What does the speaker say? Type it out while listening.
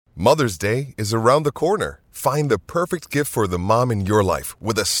Mother's Day is around the corner. Find the perfect gift for the mom in your life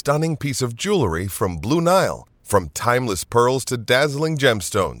with a stunning piece of jewelry from Blue Nile. From timeless pearls to dazzling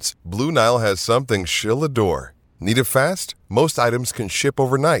gemstones, Blue Nile has something she'll adore. Need it fast? Most items can ship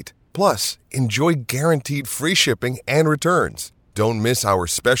overnight. Plus, enjoy guaranteed free shipping and returns. Don't miss our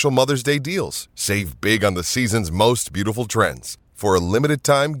special Mother's Day deals. Save big on the season's most beautiful trends. For a limited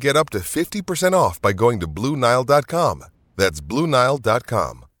time, get up to 50% off by going to BlueNile.com. That's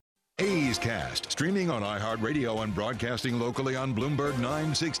BlueNile.com. A's Cast, streaming on iHeartRadio and broadcasting locally on Bloomberg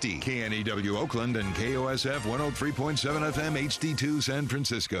 960, KNEW Oakland, and KOSF 103.7 FM HD2 San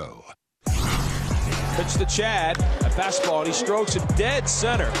Francisco. Pitch to Chad, a fastball, and he strokes it dead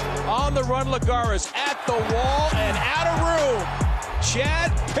center. On the run, Lagares at the wall and out of room.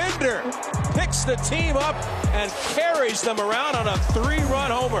 Chad Pinder picks the team up and carries them around on a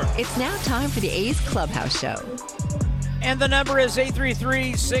 3-run homer. It's now time for the A's Clubhouse Show. And the number is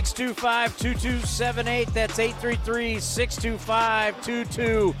 833-625-2278. That's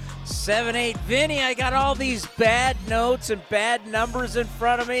 833-625-2278. Vinny, I got all these bad notes and bad numbers in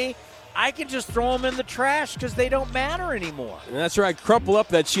front of me. I can just throw them in the trash because they don't matter anymore. That's right. Crumple up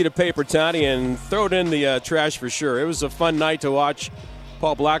that sheet of paper, Tony, and throw it in the trash for sure. It was a fun night to watch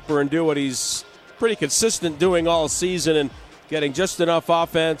Paul Blackburn do what he's pretty consistent doing all season and getting just enough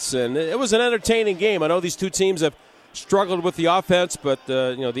offense. And it was an entertaining game. I know these two teams have struggled with the offense, but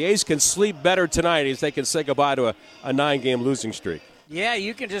the A's can sleep better tonight as they can say goodbye to a 9-game losing streak. Yeah,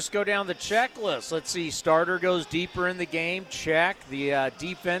 you can just go down the checklist. Let's see, starter goes deeper in the game, check. The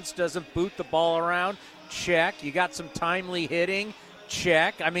defense doesn't boot the ball around, check. You got some timely hitting,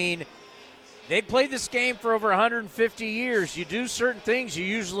 check. I mean, they played this game for over 150 years. You do certain things, you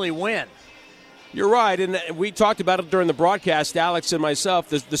usually win. You're right, and we talked about it during the broadcast, Alex and myself,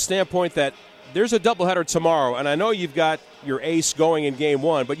 the standpoint that there's a doubleheader tomorrow, and I know you've got your ace going in game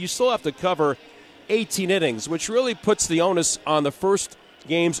one, but you still have to cover 18 innings, which really puts the onus on the first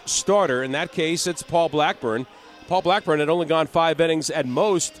game's starter. In that case, it's Paul Blackburn. Paul Blackburn had only gone 5 innings at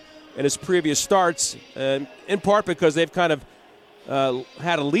most in his previous starts, in part because they've kind of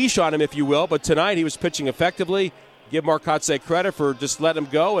had a leash on him, if you will, but tonight he was pitching effectively. Give Marcotte credit for just letting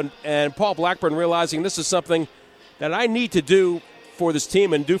him go, and Paul Blackburn realizing this is something that I need to do for this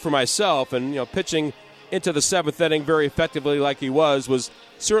team and do for myself, and pitching into the 7th inning very effectively like he was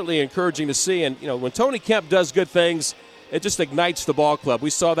certainly encouraging to see. And when Tony Kemp does good things, it just ignites the ball club. We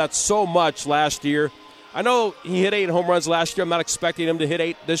saw that so much last year. I know he hit 8 home runs last year. I'm not expecting him to hit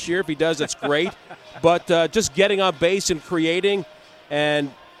 8 this year. If he does, that's great. But just getting on base and creating,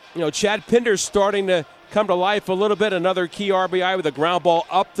 and Chad Pinder's starting to come to life a little bit. Another key RBI with a ground ball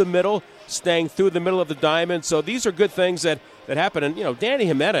up the middle, staying through the middle of the diamond. So these are good things that happen. And Danny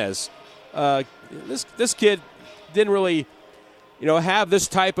Jimenez, this kid didn't really have this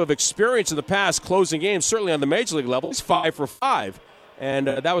type of experience in the past closing games, certainly on the major league level. He's 5 for 5, and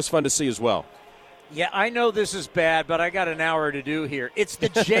that was fun to see as well. Yeah, I know this is bad, but I got an hour to do here. It's the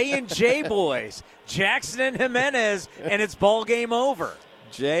J&J boys, Jackson and Jimenez, and it's ball game over.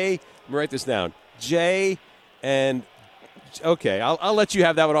 Let me write this down. Okay, I'll let you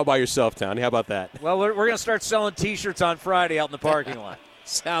have that one all by yourself, Tony. How about that? Well, we're going to start selling T-shirts on Friday out in the parking lot.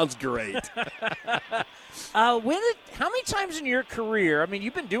 Sounds great. How many times in your career, I mean,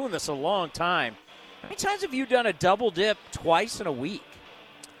 you've been doing this a long time, how many times have you done a double dip twice in a week?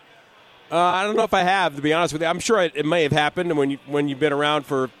 I don't know if I have, to be honest with you. I'm sure it may have happened, and when you've been around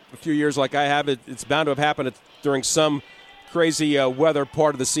for a few years like I have, it's bound to have happened during some crazy weather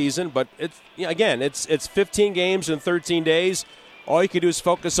part of the season. But it's 15 games in 13 days. All you can do is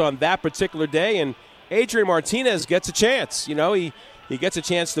focus on that particular day, and Adrian Martinez gets a chance. He gets a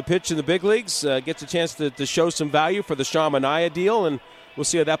chance to pitch in the big leagues, gets a chance to show some value for the Sean Manaea deal, and we'll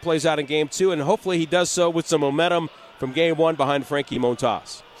see how that plays out in Game 2. And hopefully he does so with some momentum from Game 1 behind Frankie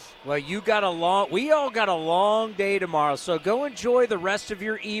Montas. Well, we all got a long day tomorrow, so go enjoy the rest of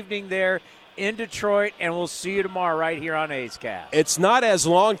your evening there in Detroit, and we'll see you tomorrow right here on A's Cast. It's not as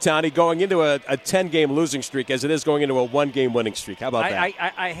long, Tony, going into a 10-game losing streak as it is going into a 1-game winning streak. How about that?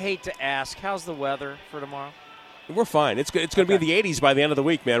 I hate to ask, how's the weather for tomorrow? We're fine. It's going to be in the 80s by the end of the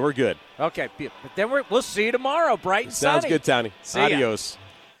week, man. We're good. Okay, but then we'll see you tomorrow, bright and sunny. Sounds good, Tony. Adios.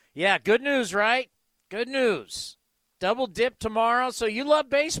 Yeah, good news, right? Good news. Double dip tomorrow. So you love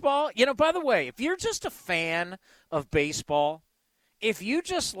baseball? By the way, if you're just a fan of baseball, if you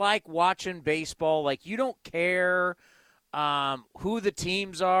just like watching baseball, like you don't care who the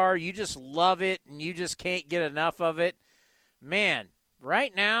teams are, you just love it and you just can't get enough of it, man,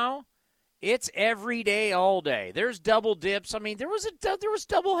 right now, it's every day, all day. There's double dips. I mean, there was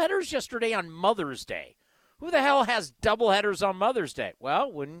double headers yesterday on Mother's Day. Who the hell has doubleheaders on Mother's Day?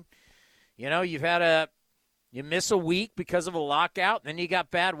 Well, when, you miss a week because of a lockout, and then you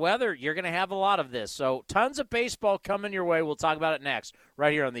got bad weather, you're going to have a lot of this. So tons of baseball coming your way. We'll talk about it next,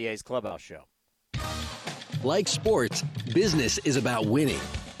 right here on the A's Clubhouse Show. Like sports, business is about winning.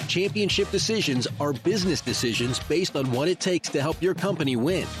 Championship decisions are business decisions based on what it takes to help your company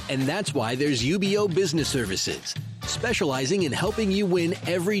win. And that's why there's UBO Business Services, specializing in helping you win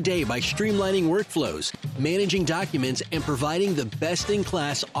every day by streamlining workflows, managing documents, and providing the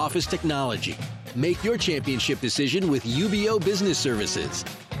best-in-class office technology. Make your championship decision with UBO Business Services.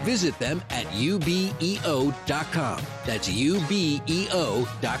 Visit them at ubeo.com. That's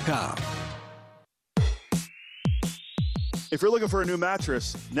ubeo.com. If you're looking for a new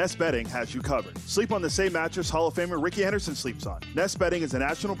mattress, Nest Bedding has you covered. Sleep on the same mattress Hall of Famer Ricky Henderson sleeps on. Nest Bedding is a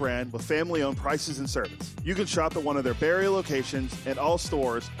national brand with family-owned prices and service. You can shop at one of their Barrier locations, and all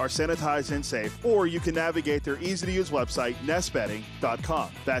stores are sanitized and safe, or you can navigate their easy-to-use website, nestbedding.com.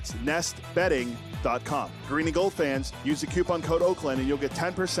 That's nestbedding.com. Green and Gold fans, use the coupon code Oakland and you'll get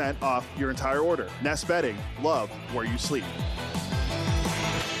 10% off your entire order. Nest Bedding, love where you sleep.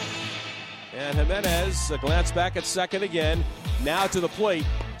 And Jimenez, a glance back at second again. Now to the plate.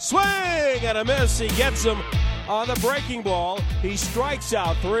 Swing and a miss. He gets him on the breaking ball. He strikes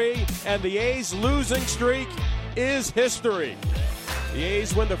out 3, and the A's losing streak is history. The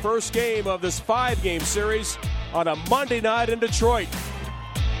A's win the first game of this 5-game series on a Monday night in Detroit.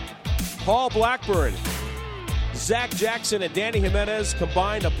 Paul Blackburn, Zach Jackson, and Danny Jimenez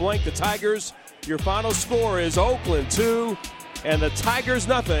combined to blank the Tigers. Your final score is Oakland 2 and the Tigers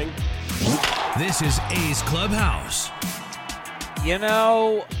nothing. This is A's Clubhouse.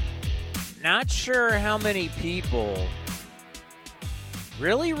 Not sure how many people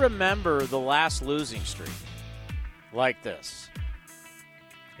really remember the last losing streak like this.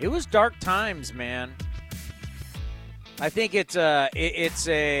 It was dark times, man. I think it's not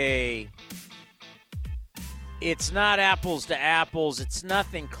apples to apples. It's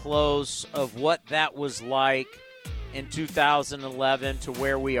nothing close of what that was like in 2011 to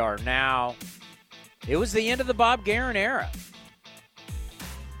where we are now. It was the end of the Bob Guerin era.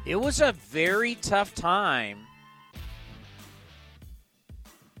 It was a very tough time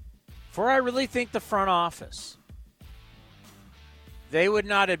for, I really think, the front office. They would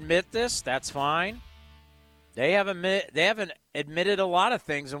not admit this. That's fine. They haven't admitted a lot of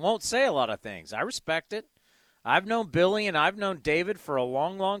things and won't say a lot of things. I respect it. I've known Billy and I've known David for a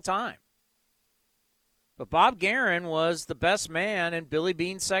long, long time. But Bob Guerin was the best man in Billy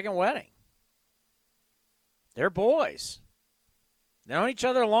Bean's second wedding. They're boys. They know each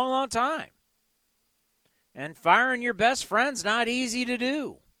other a long, long time. And firing your best friend's not easy to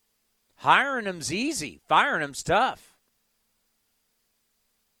do. Hiring them's easy. Firing them's tough.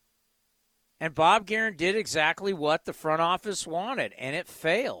 And Bob Guerin did exactly what the front office wanted, and it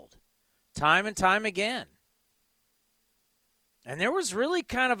failed time and time again. And there was really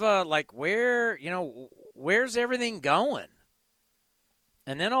kind of a, where's everything going?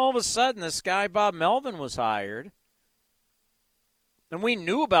 And then all of a sudden, this guy, Bob Melvin, was hired. And we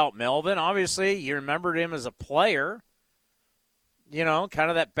knew about Melvin. Obviously, you remembered him as a player. Kind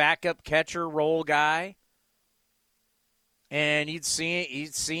of that backup catcher role guy. And you'd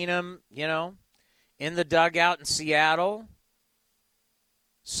seen him, in the dugout in Seattle.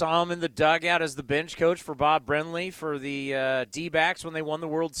 Saw him in the dugout as the bench coach for Bob Brenly for the D-backs when they won the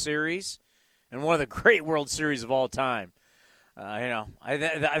World Series. And one of the great World Series of all time. I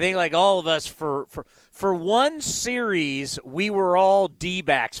think like all of us, for one series, we were all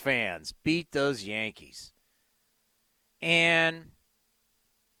D-backs fans. Beat those Yankees. And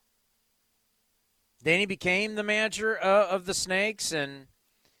then he became the manager of the Snakes, and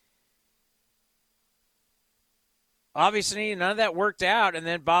obviously none of that worked out, and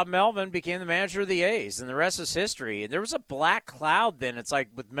then Bob Melvin became the manager of the A's, and the rest is history. And there was a black cloud then. It's like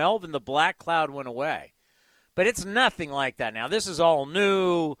with Melvin, the black cloud went away. But it's nothing like that now. This is all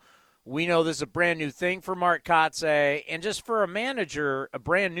new. We know this is a brand-new thing for Mark Kotsay. And just for a manager, a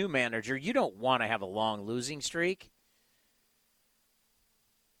brand-new manager, you don't want to have a long losing streak.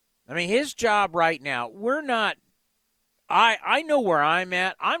 I mean, his job right now, we're not – I know where I'm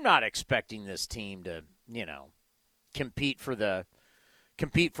at. I'm not expecting this team to, compete for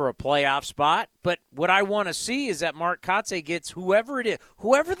a playoff spot. But what I want to see is that Mark Kotsay gets whoever it is,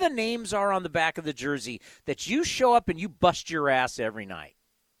 whoever the names are on the back of the jersey, that you show up and you bust your ass every night.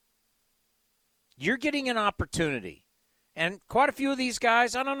 You're getting an opportunity. And quite a few of these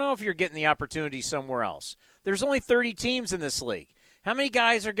guys, I don't know if you're getting the opportunity somewhere else. There's only 30 teams in this league. How many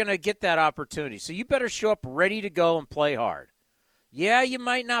guys are going to get that opportunity? So you better show up ready to go and play hard. Yeah, you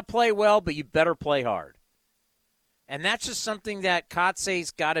might not play well, but you better play hard. And that's just something that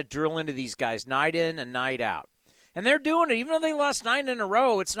Kotze's got to drill into these guys night in and night out. And they're doing it. Even though they lost 9 in a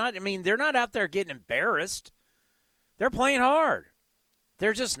row, it's not, I mean, they're not out there getting embarrassed. They're playing hard.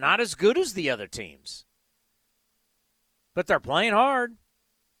 They're just not as good as the other teams. But they're playing hard.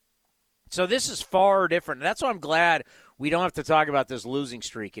 So this is far different. That's why I'm glad we don't have to talk about this losing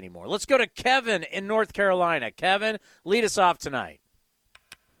streak anymore. Let's go to Kevin in North Carolina. Kevin, lead us off tonight.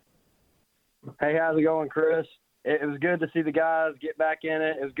 Hey, how's it going, Chris? It was good to see the guys get back in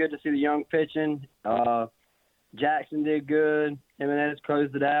it. It was good to see the young pitching. Jackson did good. Jimenez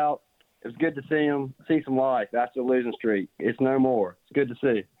closed it out. It was good to see some life after the losing streak. It's no more. It's good to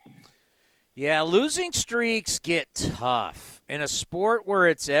see. Yeah, losing streaks get tough. In a sport where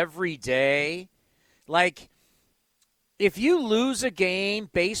it's every day, like if you lose a game,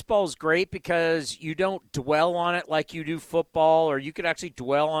 baseball's great because you don't dwell on it like you do football, or you could actually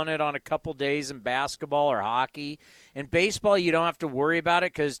dwell on it on a couple days in basketball or hockey. In baseball, you don't have to worry about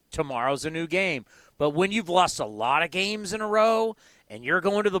it because tomorrow's a new game. But when you've lost a lot of games in a row and you're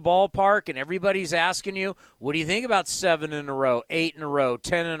going to the ballpark and everybody's asking you, what do you think about 7 in a row, 8 in a row,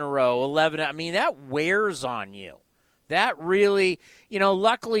 10 in a row, 11? I mean, that wears on you. That really,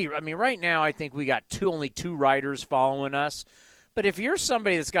 luckily, I mean, right now I think we got only 2 writers following us. But if you're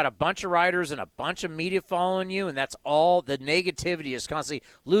somebody that's got a bunch of writers and a bunch of media following you, and that's all the negativity is constantly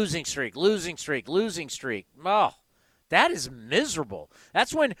losing streak, oh, that is miserable.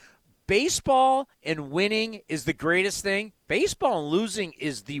 That's when baseball and winning is the greatest thing. Baseball and losing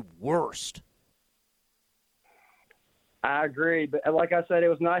is the worst. I agree, but like I said, it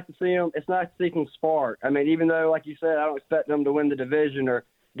was nice to see them. It's nice to see some spark. I mean, even though, like you said, I don't expect them to win the division or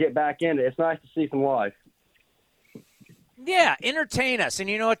get back in it, it's nice to see some life. Yeah, entertain us. And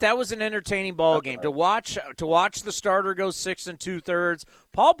you know what? That was an entertaining ball game. To watch the starter go 6 2/3.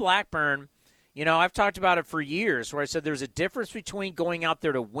 Paul Blackburn, I've talked about it for years where I said there's a difference between going out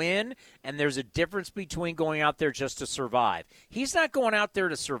there to win and there's a difference between going out there just to survive. He's not going out there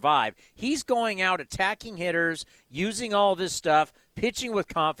to survive. He's going out attacking hitters, using all this stuff, pitching with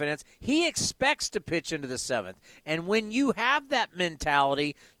confidence. He expects to pitch into the 7th. And when you have that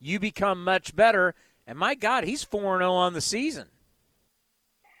mentality, you become much better. And my God, he's 4-0 on the season.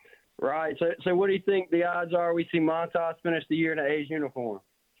 Right. So what do you think the odds are we see Montas finish the year in an A's uniform?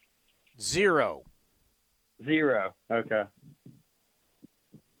 0. Okay.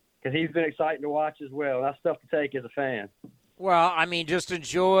 Because he's been exciting to watch as well. That's tough to take as a fan. Well, I mean, just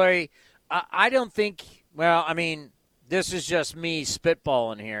enjoy. I don't think – well, I mean, this is just me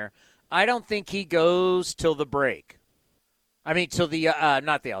spitballing here. I don't think he goes till the break. I mean, till the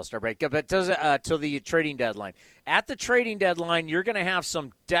not the All-Star break, but till the trading deadline. At the trading deadline, you're going to have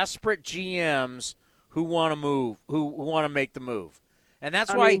some desperate GMs who want to move, who want to make the move. And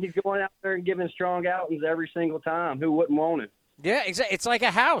that's why he's going out there and giving strong outings every single time. Who wouldn't want him? Yeah, exactly. It's like a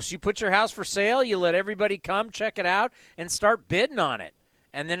house. You put your house for sale, you let everybody come check it out and start bidding on it.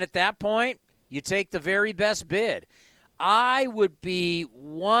 And then at that point, you take the very best bid. I would be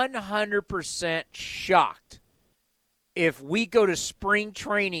 100% shocked if we go to spring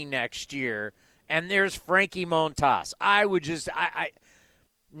training next year and there's Frankie Montas. I would just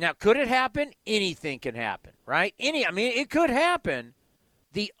now, could it happen? Anything can happen, right? It could happen.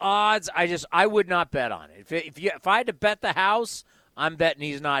 The odds, I would not bet on it. If I had to bet the house, I'm betting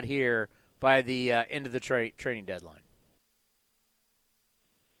he's not here by the end of the trading deadline.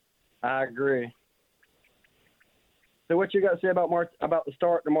 I agree. So what you got to say about the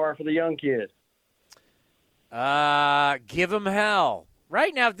start tomorrow for the young kids? Give them hell.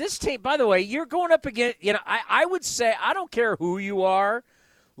 Right now, this team, by the way, you're going up against, I would say, I don't care who you are.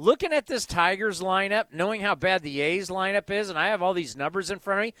 Looking at this Tigers lineup, knowing how bad the A's lineup is, and I have all these numbers in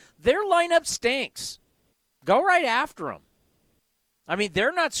front of me, their lineup stinks. Go right after them. I mean,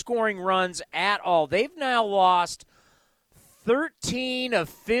 they're not scoring runs at all. They've now lost 13 of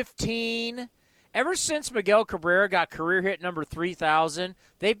 15. Ever since Miguel Cabrera got career hit number 3,000,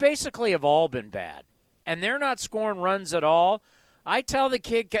 they basically have all been bad. And they're not scoring runs at all. I tell the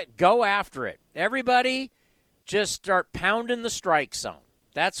kid, go after it. Everybody just start pounding the strike zone.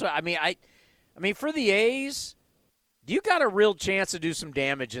 That's what I mean, for the A's, you got a real chance to do some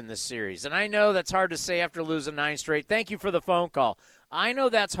damage in this series. And I know that's hard to say after losing 9 straight. Thank you for the phone call. I know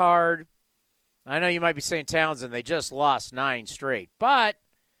that's hard. I know you might be saying, Townsend, they just lost 9 straight. But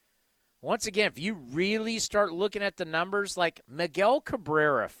once again, if you really start looking at the numbers, like Miguel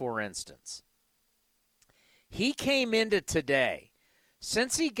Cabrera, for instance, he came into today,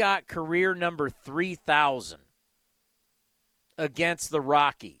 since he got career number 3,000 against the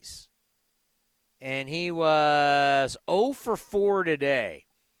Rockies, and he was 0 for 4 today.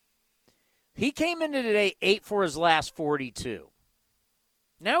 He came into today 8 for his last 42.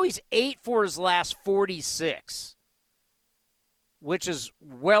 Now he's 8 for his last 46, which is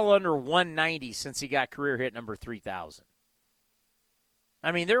well under 190 since he got career hit number 3,000.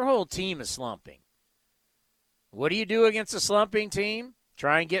 I mean, their whole team is slumping. What do you do against a slumping team?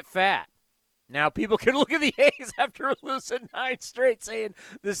 Try and get fat. Now, people can look at the A's after losing 9 straight saying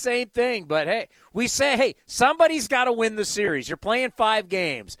the same thing. But, hey, we say, hey, somebody's got to win the series. You're playing 5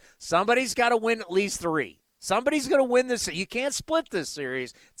 games. Somebody's got to win at least 3. Somebody's going to win this. You can't split this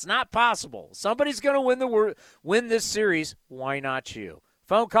series. It's not possible. Somebody's going to win this series. Why not you?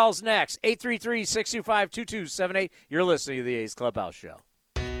 Phone calls next. 833-625-2278. You're listening to the A's Clubhouse Show.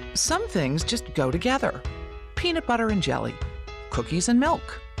 Some things just go together. Peanut butter and jelly. Cookies and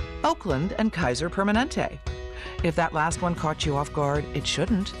milk. Oakland and Kaiser Permanente. If that last one caught you off guard, it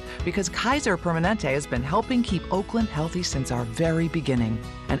shouldn't, because Kaiser Permanente has been helping keep Oakland healthy since our very beginning.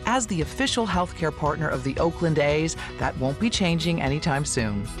 And as the official healthcare partner of the Oakland A's, that won't be changing anytime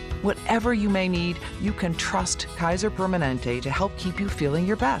soon. Whatever you may need, you can trust Kaiser Permanente to help keep you feeling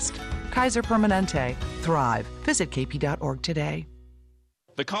your best. Kaiser Permanente. Thrive. Visit kp.org today.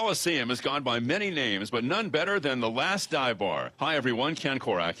 The Coliseum has gone by many names, but none better than the Last Dive Bar. Hi, everyone. Ken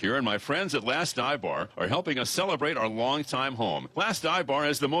Korak here, and my friends at Last Dive Bar are helping us celebrate our longtime home. Last Dive Bar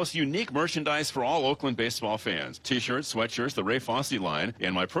has the most unique merchandise for all Oakland baseball fans. T-shirts, sweatshirts, the Ray Fosse line,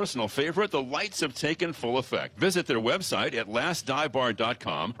 and my personal favorite, the lights have taken full effect. Visit their website at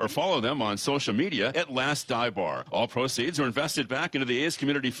lastdivebar.com or follow them on social media at Last Dive Bar. All proceeds are invested back into the A's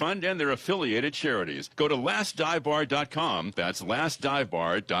Community Fund and their affiliated charities. Go to lastdivebar.com. That's lastdivebar.com.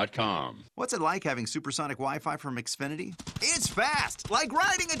 What's it like having supersonic Wi-Fi from Xfinity? It's fast, like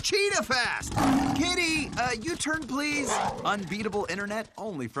riding a cheetah fast. Kitty, U-turn please. Unbeatable internet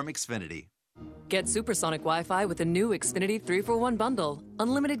only from Xfinity. Get supersonic Wi-Fi with the new Xfinity 3-for-1 bundle.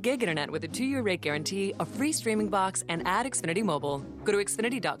 Unlimited gig internet with a 2-year rate guarantee, a free streaming box, and add Xfinity Mobile. Go to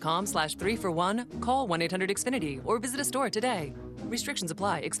Xfinity.com/3-for-1, call 1-800-XFINITY, or visit a store today. Restrictions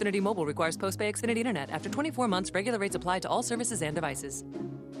apply. Xfinity Mobile requires post-pay Xfinity internet. After 24 months, regular rates apply to all services and devices.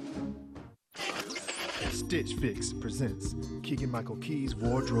 Stitch Fix presents Keegan-Michael Key's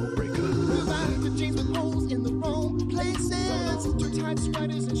Wardrobe Breakup. The jeans with holes in the wrong places. Too tight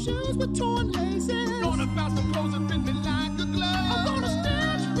sweaters and shoes with torn laces. Gonna bounce some clothes and fit me like a glove. I'm gonna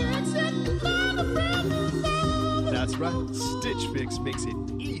Stitch Fix it and find a brand new love. That's right. Stitch Fix makes it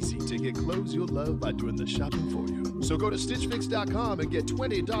easy to get clothes you'll love by doing the shopping for you. So go to StitchFix.com and get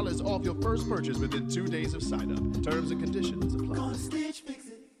 $20 off your first purchase within 2 days of sign-up. Terms and conditions apply. Gonna Stitch Fix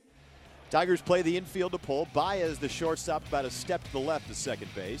it. Tigers play the infield to pull. Baez, the shortstop, about a step to the left to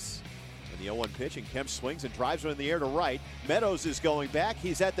second base. And the 0-1 pitch, and Kemp swings and drives one in the air to right. Meadows is going back.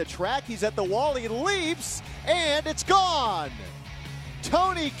 He's at the track. He's at the wall. He leaps, and it's gone.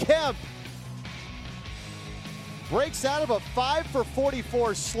 Tony Kemp breaks out of a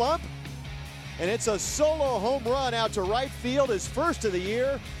 5-for-44 slump, and it's a solo home run out to right field, his first of the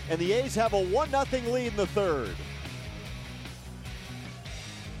year, and the A's have a 1-0 lead in the third.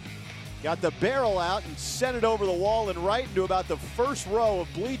 Got the barrel out and sent it over the wall and right into about the first row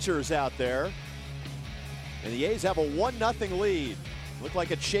of bleachers out there. And the A's have a 1-0 lead. Looked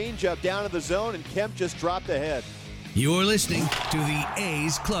like a changeup down in the zone, and Kemp just dropped ahead. You're listening to the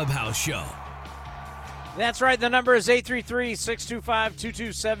A's Clubhouse Show. That's right. The number is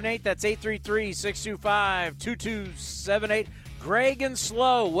 833-625-2278. That's 833-625-2278. Greg and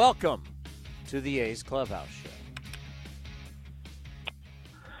Slow, welcome to the A's Clubhouse Show.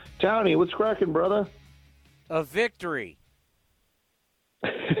 Townie, what's cracking, brother? A victory.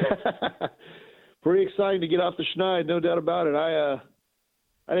 Pretty exciting to get off the schneid, no doubt about it. I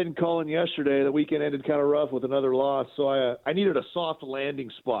didn't call in yesterday. The weekend ended kind of rough with another loss, so I needed a soft landing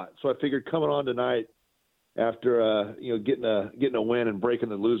spot. So I figured coming on tonight after getting a win and breaking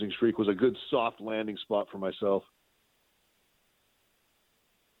the losing streak was a good soft landing spot for myself.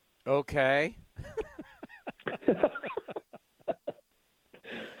 Okay.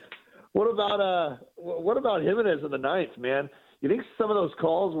 What about Jimenez in the ninth, man? You think some of those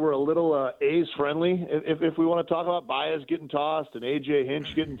calls were a little A's friendly? If we want to talk about Baez getting tossed and A.J.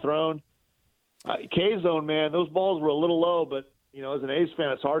 Hinch getting thrown, K-zone, man, those balls were a little low. But as an A's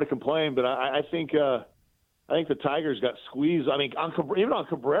fan, it's hard to complain. But I think the Tigers got squeezed. I mean, even on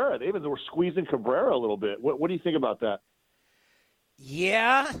Cabrera, they even were squeezing Cabrera a little bit. What do you think about that?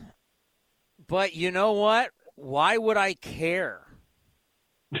 Yeah, but you know what? Why would I care?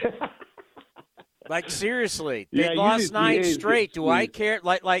 Like, seriously, they lost 9 straight. Do I care?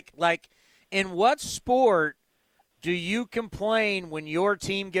 Like, in what sport do you complain when your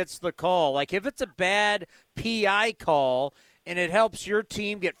team gets the call? Like, if it's a bad PI call and it helps your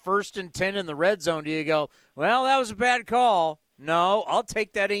team get 1st and 10 in the red zone, do you go, well, that was a bad call? No, I'll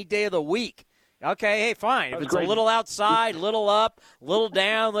take that any day of the week. Okay, hey, fine. If it's a little outside, little up, little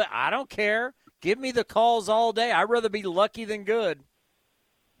down, I don't care. Give me the calls all day. I'd rather be lucky than good.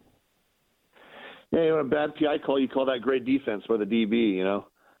 Yeah, you know, a bad PI call, you call that great defense by the DB, you know.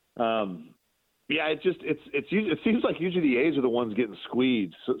 Yeah, it seems like usually the A's are the ones getting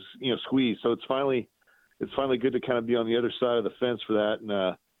squeezed. So it's finally good to kind of be on the other side of the fence for that.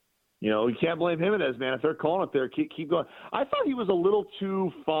 And you know, you can't blame Jimenez, man. If they're calling it there, keep going. I thought he was a little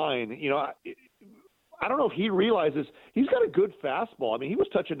too fine. You know, I don't know if he realizes he's got a good fastball. I mean, he was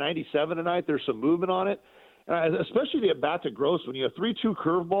touching 97 tonight. There's some movement on it, especially the at bat to Grossman. You know, 3-2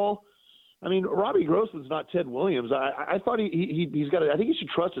 curveball. I mean, Robbie Grossman's not Ted Williams. I thought he's got. I think he should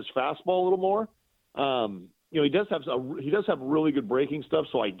trust his fastball a little more. You know, he does have really good breaking stuff,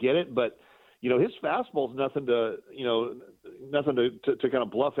 so I get it. But you know, his fastball's nothing to kind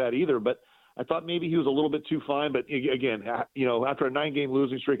of bluff at either. But I thought maybe he was a little bit too fine. But again, you know, after a 9-game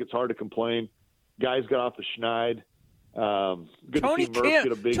losing streak, it's hard to complain. Guys got off the schneid. Good to see Murph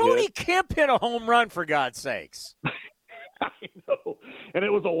get a big Tony hit. Kemp hit a home run, for God's sakes. I know, and it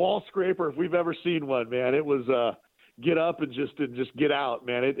was a wall scraper if we've ever seen one, man. It was get up and just get out,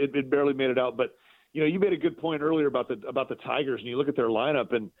 man. It barely made it out, but you know, you made a good point earlier about the Tigers, and you look at their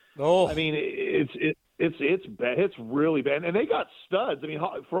lineup, and I mean, it's bad. It's really bad, and they got studs. I mean,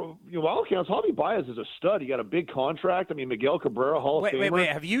 for all accounts, Javi Baez is a stud. He got a big contract. I mean, Miguel Cabrera, Hall of Famer. Wait,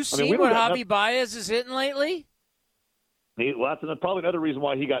 have you seen what Javi Baez is hitting lately? Well, that's probably another reason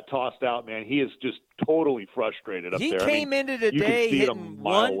why he got tossed out, man. He is just totally frustrated up there. He came into today hitting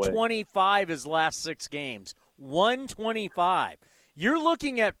 125 his last 6 games. 125. You're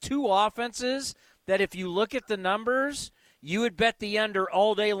looking at 2 offenses that if you look at the numbers, you would bet the under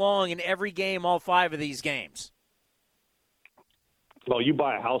all day long in every game, all 5 of these games. Well, you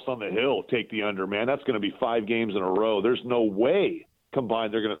buy a house on the hill, take the under, man. That's going to be 5 games in a row. There's no way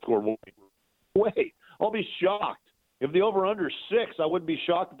combined they're going to score more. Way. I'll be shocked. If the over-under is 6, I wouldn't be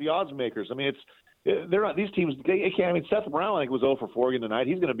shocked at the odds makers. I mean, they're not, these teams, they can't. I mean, Seth Brown, I think, was 0 for 4 again tonight.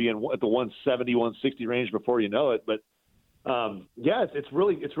 He's going to be at the 170, 160 range before you know it. But, yeah, it's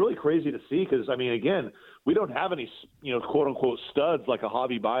really crazy to see because, I mean, again, we don't have any, you know, quote-unquote studs like a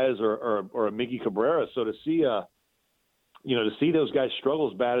Javi Baez or a Miggy Cabrera. So to see, you know, to see those guys struggle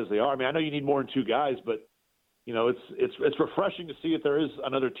as bad as they are, I mean, I know you need more than 2 guys, but, you know, it's refreshing to see that there is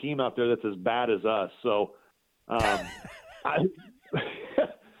another team out there that's as bad as us. So,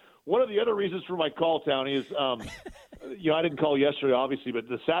 one of the other reasons for my call, Townie, is, you know, I didn't call yesterday, obviously, but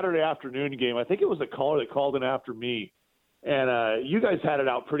the Saturday afternoon game, I think it was a caller that called in after me, and you guys had it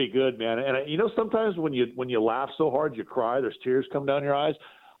out pretty good, man. And you know, sometimes when you laugh so hard you cry, there's tears come down your eyes.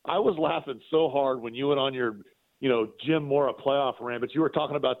 I was laughing so hard when you went on your, you know, Jim Mora playoff rant, but you were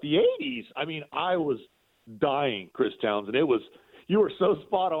talking about the '80s. I mean, I was dying, Chris Townsend. You were so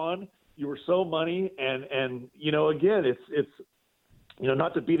spot on. You were so money, and you know, again, it's you know,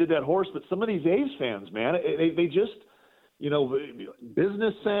 not to beat a dead horse, but some of these A's fans, man, they just, you know,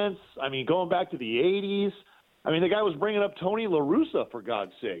 business sense. I mean, going back to the '80s. I mean, the guy was bringing up Tony La Russa, for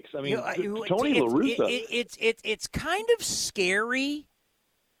God's sakes. I mean, Tony La Russa. It's kind of scary,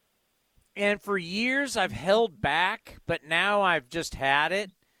 and for years I've held back, but now I've just had it.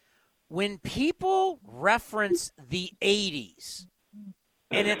 When people reference the '80s.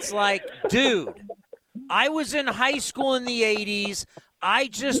 And it's like, dude, I was in high school in the 80s. I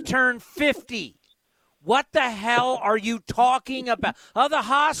just turned 50. What the hell are you talking about? Oh, the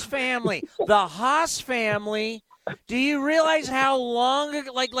Haas family. The Haas family. Do you realize how long,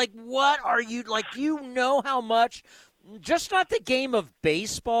 like what are you, like, you know how much, just not the game of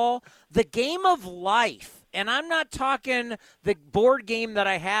baseball, the game of life. And I'm not talking the board game that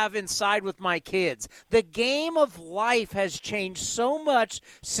I have inside with my kids. The game of life has changed so much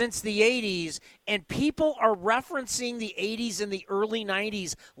since the 80s, and people are referencing the 80s and the early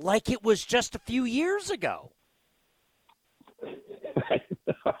 90s like it was just a few years ago.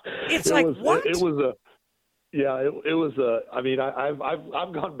 It's like, what? It was I mean,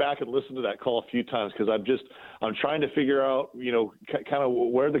 I've gone back and listened to that call a few times because I'm trying to figure out, you know, kind of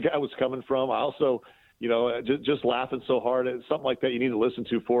where the guy was coming from. I also, you know, just laughing so hard. It's something like that you need to listen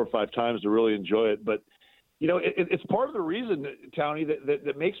to 4 or 5 times to really enjoy it. But, you know, it's part of the reason, Townie,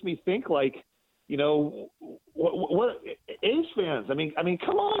 that makes me think, like, you know, what A's fans, I mean,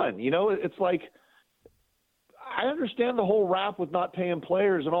 come on. You know, it's like, I understand the whole rap with not paying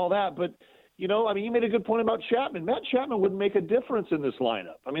players and all that, but, you know, I mean, you made a good point about Chapman. Matt Chapman wouldn't make a difference in this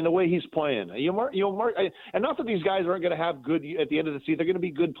lineup. I mean, the way he's playing. And not that these guys aren't going to have good – at the end of the season, they're going to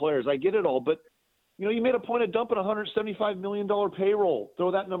be good players. I get it all. But, you made a point of dumping $175 million payroll.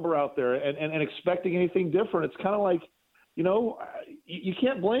 Throw that number out there and expecting anything different. It's kind of like, you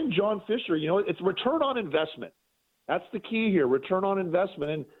can't blame John Fisher. It's return on investment. That's the key here, return on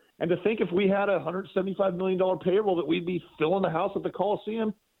investment. And to think if we had a $175 million payroll that we'd be filling the house at the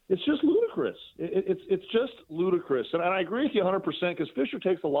Coliseum, it's just ludicrous. It's just ludicrous. And I agree with you 100% because Fisher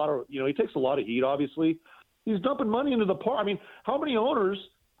takes a lot of, he takes a lot of heat, obviously. He's dumping money into the park. I mean, how many owners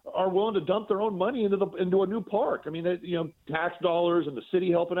are willing to dump their own money into a new park? I mean, tax dollars and the city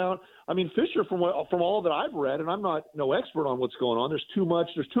helping out. I mean, Fisher, from all that I've read, and I'm not no expert on what's going on. There's too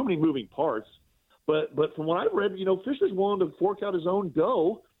many moving parts. But from what I've read, Fisher's willing to fork out his own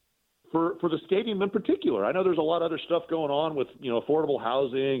dough for the stadium in particular. I know there's a lot of other stuff going on with affordable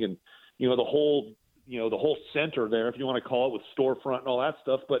housing and the whole center there, if you want to call it, with storefront and all that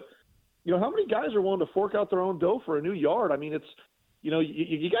stuff. But how many guys are willing to fork out their own dough for a new yard? I mean, it's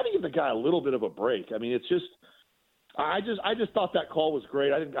you got to give the guy a little bit of a break. I mean, it's just I just thought that call was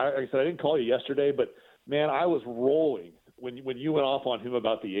great. Like I said, I didn't call you yesterday, but man, I was rolling when you went off on him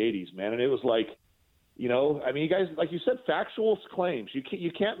about the 80s, man, and it was like. I mean, you guys, like you said, factual claims.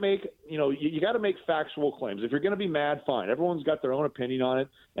 You can't make, you got to make factual claims. If you're going to be mad, fine. Everyone's got their own opinion on it,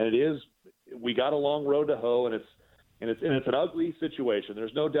 and we got a long road to hoe, and it's an ugly situation.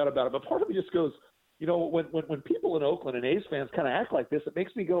 There's no doubt about it. But part of me just goes, when people in Oakland and A's fans kind of act like this, it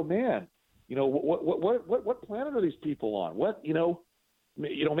makes me go, man, what planet are these people on?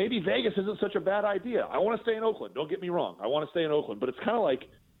 Maybe Vegas isn't such a bad idea. I want to stay in Oakland. Don't get me wrong. I want to stay in Oakland, but it's kind of like.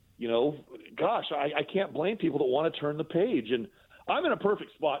 Gosh, I can't blame people that want to turn the page. And I'm in a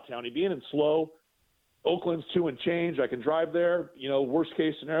perfect spot, Townie. Being in SLO, Oakland's 2 and change. I can drive there. Worst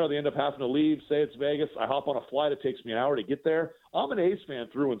case scenario, they end up having to leave. Say it's Vegas. I hop on a flight. It takes me an hour to get there. I'm an A's fan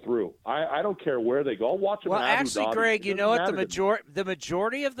through and through. I don't care where they go. I'll watch them. Well, actually, Greg, you know what? The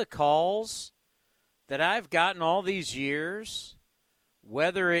majority of the calls that I've gotten all these years,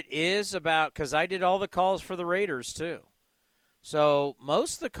 whether it is about – because I did all the calls for the Raiders too. So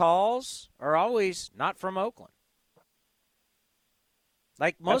most of the calls are always not from Oakland.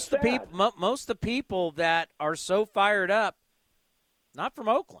 Like most of the people that are so fired up, not from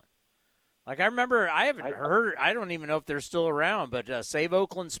Oakland. Like I remember, I haven't heard. I don't even know if they're still around. But Save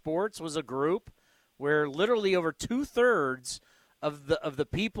Oakland Sports was a group where literally over 2/3 of the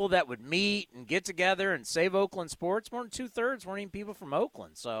people that would meet and get together and Save Oakland Sports, more than 2/3 weren't even people from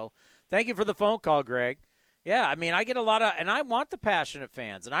Oakland. So thank you for the phone call, Greg. Yeah, I mean, I get a lot of – and I want the passionate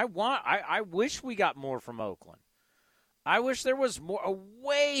fans, and I wish we got more from Oakland. I wish there was a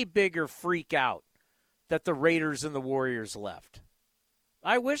way bigger freak out that the Raiders and the Warriors left.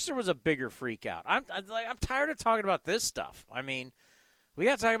 I wish there was a bigger freak out. I'm tired of talking about this stuff. I mean, we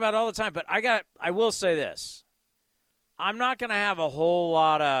got to talk about it all the time, but I will say this. I'm not going to have a whole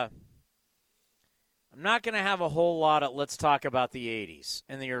lot of let's talk about the 80s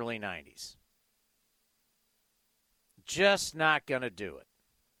and the early 90s. Just not going to do it.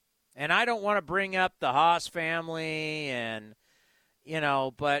 And I don't want to bring up the Haas family and,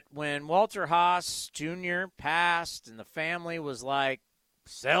 but when Walter Haas Jr. passed and the family was like,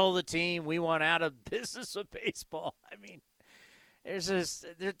 sell the team, we want out of business of baseball. I mean,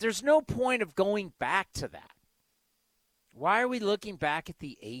 there's no point of going back to that. Why are we looking back at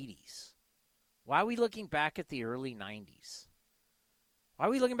the 80s? Why are we looking back at the early 90s? Why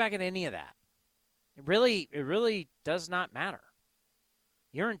are we looking back at any of that? It really does not matter.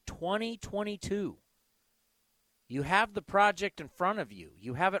 You're in 2022. You have the project in front of you.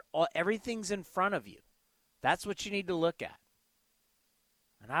 You have it all. Everything's in front of you. That's what you need to look at.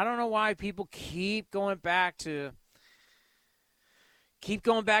 And I don't know why people keep going back to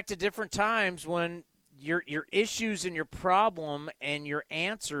different times when your issues and your problem and your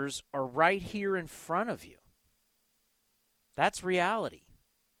answers are right here in front of you. That's reality.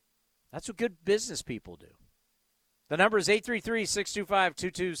 That's what good business people do. The number is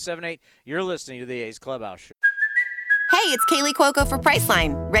 833-625-2278. You're listening to the A's Clubhouse Show. Hey, it's Kaylee Cuoco for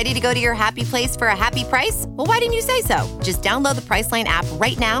Priceline. Ready to go to your happy place for a happy price? Well, why didn't you say so? Just download the Priceline app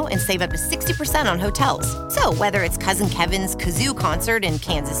right now and save up to 60% on hotels. So whether it's Cousin Kevin's Kazoo Concert in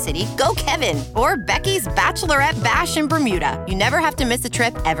Kansas City, go Kevin, or Becky's Bachelorette Bash in Bermuda, you never have to miss a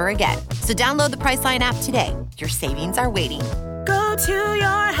trip ever again. So download the Priceline app today. Your savings are waiting. Go to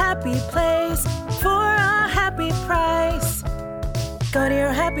your happy place for a happy price. Go to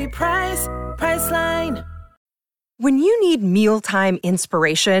your happy price, Priceline. When you need mealtime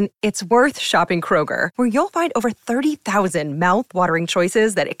inspiration, it's worth shopping Kroger, where you'll find over 30,000 mouth-watering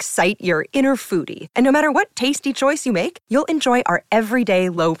choices that excite your inner foodie. And no matter what tasty choice you make, you'll enjoy our everyday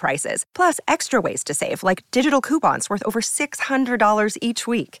low prices, plus extra ways to save, like digital coupons worth over $600 each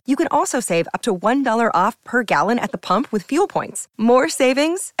week. You can also save up to $1 off per gallon at the pump with fuel points. More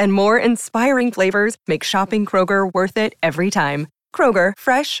savings and more inspiring flavors make shopping Kroger worth it every time. Kroger,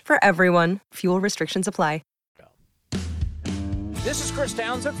 fresh for everyone. Fuel restrictions apply. This is Chris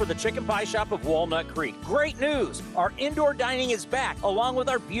Townsend for the Chicken Pie Shop of Walnut Creek. Great news! Our indoor dining is back, along with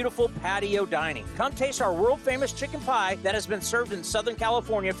our beautiful patio dining. Come taste our world-famous chicken pie that has been served in Southern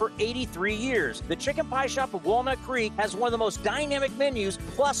California for 83 years. The Chicken Pie Shop of Walnut Creek has one of the most dynamic menus,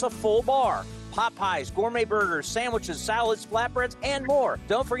 plus a full bar. Pot pies, gourmet burgers, sandwiches, salads, flatbreads, and more.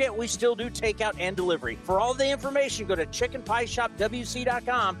 Don't forget, we still do takeout and delivery. For all the information, go to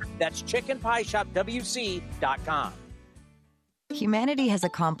chickenpieshopwc.com. That's chickenpieshopwc.com. Humanity has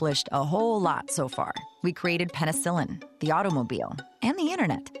accomplished a whole lot so far. We created penicillin, the automobile, and the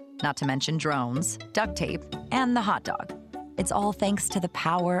internet, not to mention drones, duct tape, and the hot dog. It's all thanks to the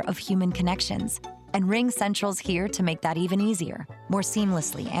power of human connections. And RingCentral's here to make that even easier, more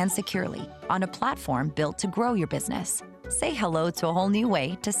seamlessly and securely, on a platform built to grow your business. Say hello to a whole new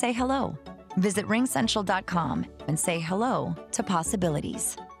way to say hello. Visit ringcentral.com and say hello to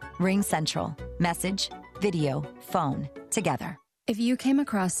possibilities. RingCentral. Message, video, phone, together. If you came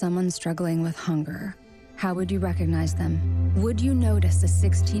across someone struggling with hunger, how would you recognize them? Would you notice a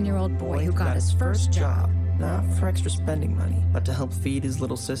 16-year-old boy who got his first job? Not for extra spending money, but to help feed his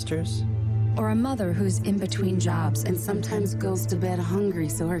little sisters? Or a mother who's in between jobs and sometimes goes to bed hungry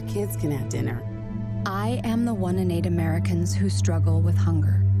so her kids can have dinner? I am the 1 in 8 Americans who struggle with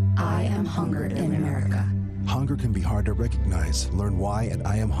hunger. I am Hunger in America. Hunger can be hard to recognize. Learn why at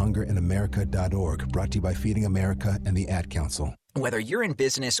IamHungerInAmerica.org. Brought to you by Feeding America and the Ad Council. Whether you're in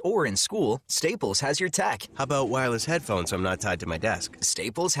business or in school, Staples has your tech. How about wireless headphones so I'm not tied to my desk?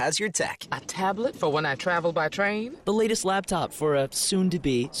 Staples has your tech. A tablet for when I travel by train? The latest laptop for a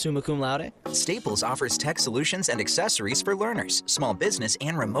soon-to-be summa cum laude? Staples offers tech solutions and accessories for learners, small business,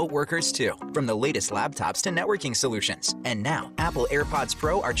 and remote workers, too. From the latest laptops to networking solutions. And now, Apple AirPods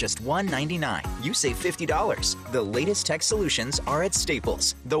Pro are just $199. You save $50. The latest tech solutions are at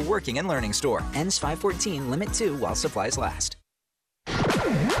Staples, the working and learning store. Ends 5/14, limit 2 while supplies last.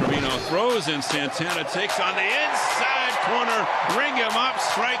 Trevino throws and Santana takes on the inside corner. Ring him up.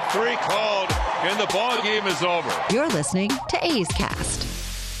 Strike 3 called, and the ball game is over. You're listening to A's Cast.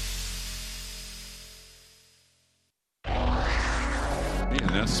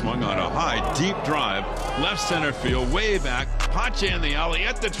 And that's swung on a high, deep drive. Left center field, way back. Pache in the alley,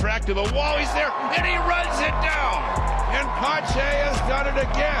 at the track to the wall. He's there, and he runs it down. And Pache has done it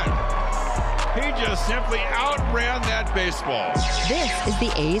again. He just simply outran that baseball. This is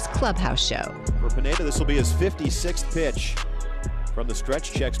the A's Clubhouse Show. For Pineda, this will be his 56th pitch. From the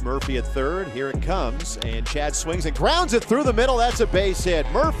stretch, checks Murphy at third. Here it comes, and Chad swings and grounds it through the middle. That's a base hit.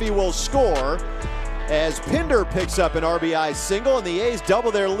 Murphy will score as Pinder picks up an RBI single, and the A's double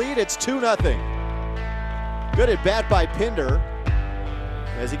their lead. It's 2-0. Good at bat by Pinder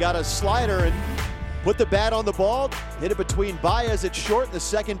as he got a slider and put the bat on the ball, hit it between Baez at short and the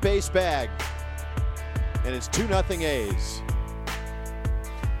second base bag. And it's 2-0 A's.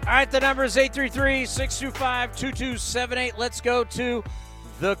 All right, the number is 833-625-2278. Let's go to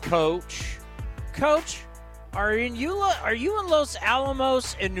the coach. Coach, are you in Los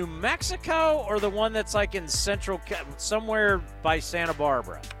Alamos in New Mexico, or the one that's like in central, somewhere by Santa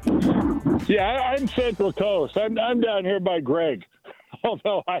Barbara? Yeah, I'm Central Coast. I'm down here by Greg.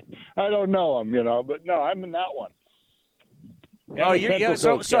 Although I don't know him, but no, I'm in that one. Oh,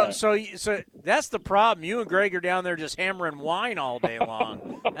 so that's the problem. You and Greg are down there just hammering wine all day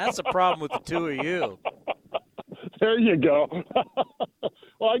long. That's the problem with the two of you. There you go.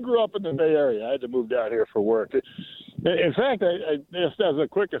 Well, I grew up in the Bay Area. I had to move down here for work. In fact, I just as a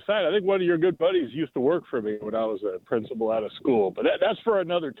quick aside, I think one of your good buddies used to work for me when I was a principal out of school. But that's for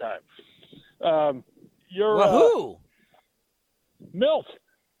another time. Who? Milt.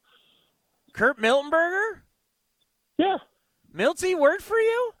 Kurt Miltenberger? Yeah. Milty worked for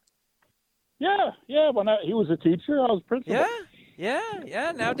you? Yeah. When he was a teacher, I was principal. Yeah.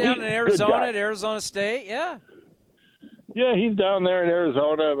 Now down in Arizona at Arizona State, yeah. Yeah, he's down there in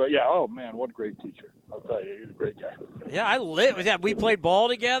Arizona. But yeah, oh man, what a great teacher! I'll tell you, he's a great guy. Yeah, we played ball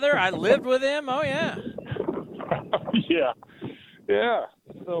together. I lived with him. Oh yeah. yeah.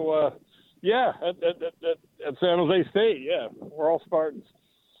 So at San Jose State, yeah, we're all Spartans.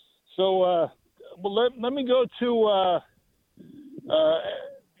 So let me go to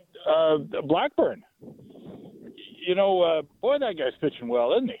Blackburn. boy, that guy's pitching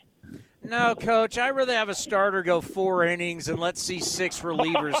well, isn't he? No, Coach, I'd rather have a starter go 4 innings and let's see 6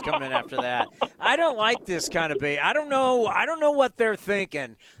 relievers come in after that. I don't like this kind of bait. I don't know what they're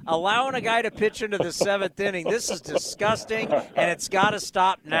thinking. Allowing a guy to pitch into the 7th inning, this is disgusting, and it's got to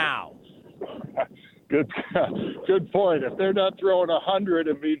stop now. Good point. If they're not throwing 100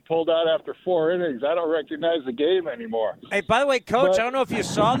 and being pulled out after 4 innings, I don't recognize the game anymore. Hey, by the way, Coach, I don't know if you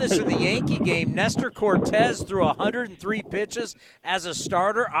saw this in the Yankee game. Nestor Cortez threw 103 pitches as a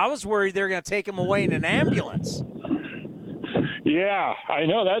starter. I was worried they were going to take him away in an ambulance. Yeah, I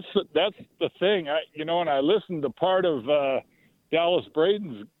know. That's the thing. And I listened to part of Dallas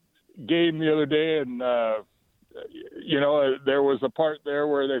Braden's game the other day, and there was a part there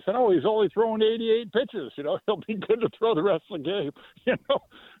where they said, "Oh, he's only throwing 88 pitches. He'll be good to throw the rest of the game."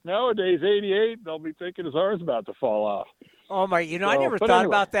 Nowadays 88, they'll be thinking his arm's about to fall off. Oh my! I never thought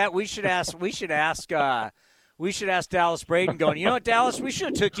about that. We should ask Dallas Braden. Going, you know what, Dallas? We should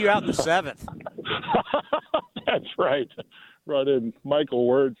have took you out in the 7th. That's right. Brought in Michael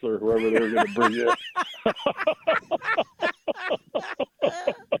Wirtz or whoever they were going to bring in.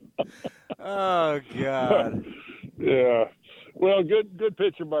 Oh God. Yeah. Well, good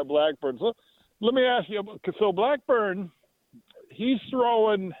pitcher by Blackburn. So let me ask you. So Blackburn, he's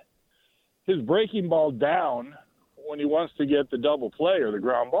throwing his breaking ball down when he wants to get the double play or the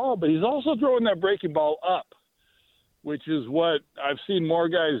ground ball, but he's also throwing that breaking ball up, which is what I've seen more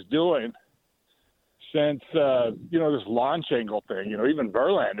guys doing since this launch angle thing. Even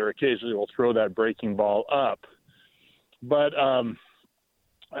Verlander occasionally will throw that breaking ball up, but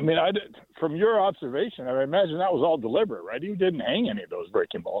from your observation, I imagine that was all deliberate, right? You didn't hang any of those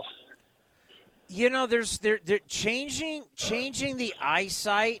breaking balls. They're changing the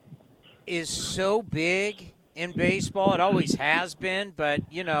eyesight is so big in baseball. It always has been, but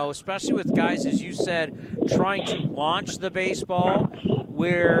especially with guys, as you said, trying to launch the baseball,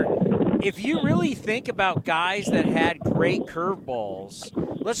 where if you really think about guys that had great curveballs,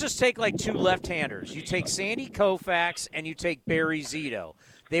 let's just take like 2 left-handers. You take Sandy Koufax and you take Barry Zito.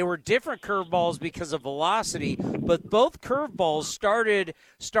 They were different curveballs because of velocity, but both curveballs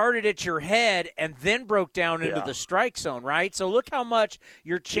started at your head and then broke down into the strike zone, right? So look how much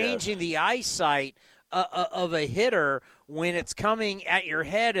you're changing the eyesight of a hitter when it's coming at your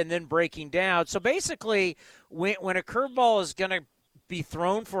head and then breaking down. So basically, when a curveball is going to be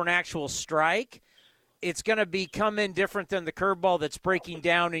thrown for an actual strike, it's going to come in different than the curveball that's breaking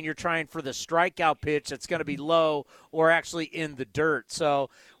down and you're trying for the strikeout pitch that's going to be low or actually in the dirt.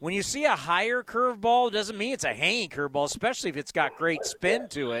 So when you see a higher curveball, it doesn't mean it's a hanging curveball, especially if it's got great spin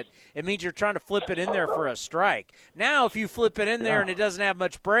to it. It means you're trying to flip it in there for a strike. Now, if you flip it in there and it doesn't have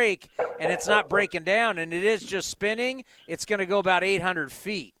much break and it's not breaking down and it is just spinning, it's going to go about 800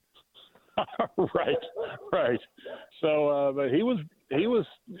 feet. Right. So, but he was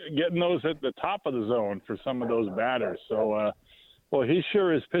getting those at the top of the zone for some of those batters. So, he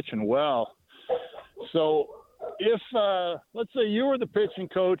sure is pitching well. So if, let's say you were the pitching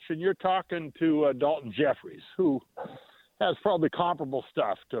coach and you're talking to Dalton Jeffries, who has probably comparable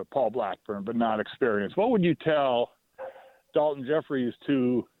stuff to Paul Blackburn, but not experience, what would you tell Dalton Jeffries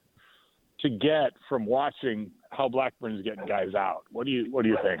to get from watching how Blackburn's getting guys out? What do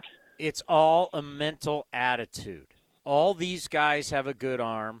you think? It's all a mental attitude. All these guys have a good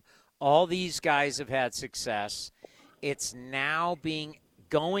arm. All these guys have had success. It's now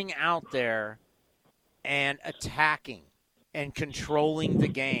going out there and attacking and controlling the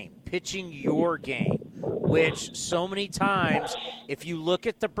game, pitching your game, which so many times, if you look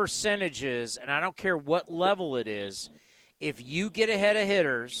at the percentages, and I don't care what level it is, if you get ahead of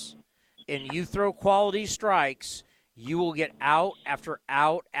hitters and you throw quality strikes, you will get out after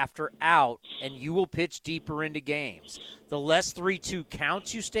out after out, and you will pitch deeper into games. The less 3-2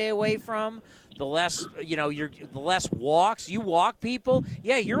 counts you stay away from, the less the less walks you walk people.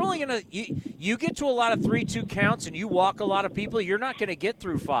 Yeah, you're only gonna you get to a lot of 3-2 counts and you walk a lot of people. You're not going to get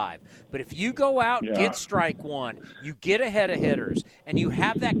through 5. But if you go out, get strike 1, you get ahead of hitters, and you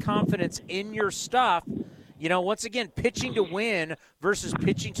have that confidence in your stuff. Once again, pitching to win versus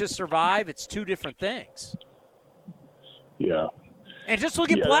pitching to survive, it's 2 different things. Yeah. And just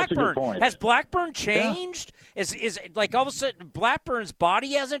look at Blackburn. Has Blackburn changed? Yeah. Is like all of a sudden Blackburn's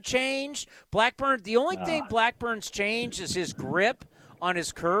body hasn't changed? The only thing Blackburn's changed is his grip on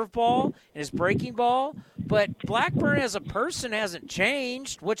his curveball and his breaking ball. But Blackburn as a person hasn't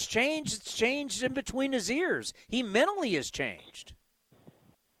changed. What's changed? It's changed in between his ears. He mentally has changed.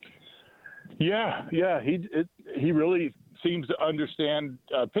 Yeah. He really seems to understand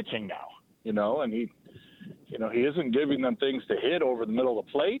pitching now, and he isn't giving them things to hit over the middle of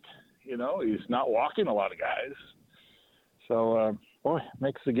the plate. He's not walking a lot of guys. So, boy,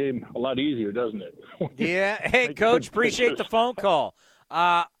 makes the game a lot easier, doesn't it? Yeah. Hey, Coach, appreciate the phone call.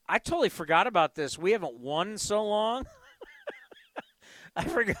 I totally forgot about this. We haven't won in so long. I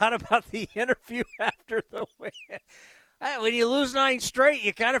forgot about the interview after the win. When you lose 9 straight,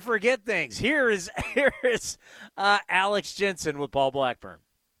 you kind of forget things. Here is Alex Jensen with Paul Blackburn.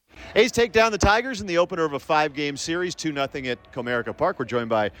 A's take down the Tigers in the opener of a 5-game series, 2-0 at Comerica Park. We're joined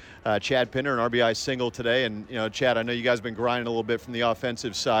by Chad Pinder, an RBI single today. And, Chad, I know you guys have been grinding a little bit from the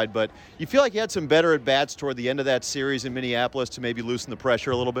offensive side, but you feel like you had some better at-bats toward the end of that series in Minneapolis to maybe loosen the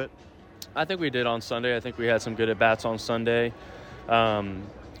pressure a little bit? I think we did on Sunday. I think we had some good at-bats on Sunday. And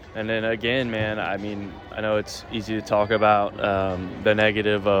then again, man, I mean, I know it's easy to talk about the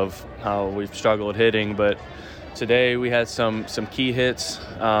negative of how we've struggled hitting, but today we had some key hits.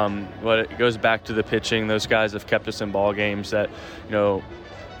 But it goes back to the pitching. Those guys have kept us in ball games that,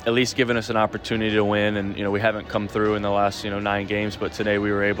 at least given us an opportunity to win. And, we haven't come through in the last, 9 games, but today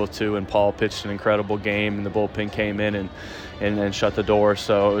we were able to, and Paul pitched an incredible game, and the bullpen came in and shut the door.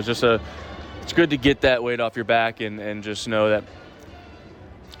 So it was just it's good to get that weight off your back and just know that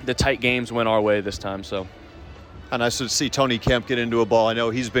the tight games went our way this time. So, and nice to see Tony Kemp get into a ball. I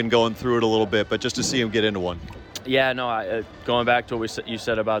know he's been going through it a little bit, but just to see him get into one. Yeah, no. Going back to what you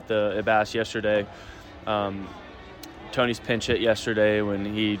said about the at-bats yesterday, Tony's pinch hit yesterday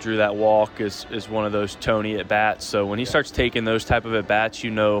when he drew that walk is one of those Tony at-bats. So when he starts taking those type of at-bats,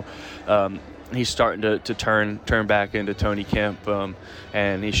 he's starting to turn back into Tony Kemp,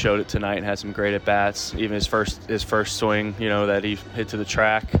 and he showed it tonight and had some great at bats. Even his first swing, that he hit to the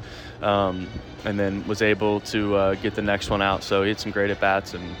track, and then was able to get the next one out. So he had some great at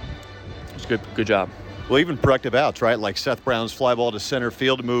bats, and it was good job. Well, even productive outs, right? Like Seth Brown's fly ball to center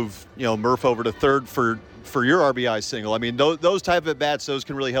field to move, Murph over to third for your RBI single. I mean, those type of at bats, those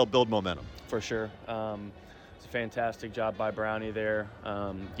can really help build momentum. For sure. Fantastic job by Brownie there,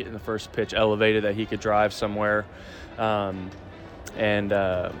 getting the first pitch elevated that he could drive somewhere, and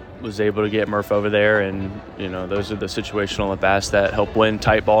was able to get Murph over there. And those are the situational at bats that help win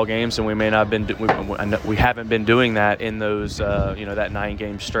tight ball games. And we may not have we haven't been doing that in those that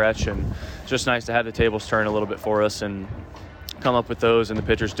 9-game stretch. And it's just nice to have the tables turn a little bit for us and come up with those. And the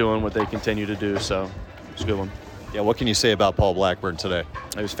pitchers doing what they continue to do. So it's a good one. Yeah. What can you say about Paul Blackburn today?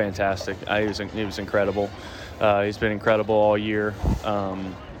 It was fantastic. He was incredible. He's been incredible all year.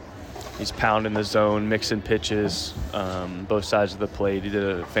 He's pounding the zone, mixing pitches, both sides of the plate. He did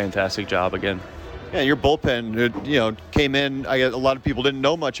a fantastic job again. Yeah, your bullpen, came in. A lot of people didn't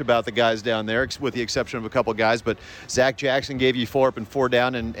know much about the guys down there, with the exception of a couple guys. But Zach Jackson gave you 4 up and 4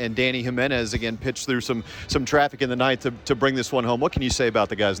 down, and Danny Jimenez again pitched through some traffic in the ninth to bring this one home. What can you say about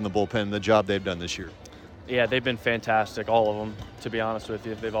the guys in the bullpen and the job they've done this year? Yeah, they've been fantastic, all of them, to be honest with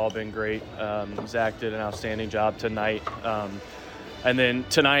you. They've all been great. Zach did an outstanding job tonight. And then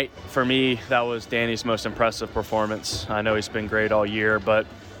tonight, for me, that was Danny's most impressive performance. I know he's been great all year, but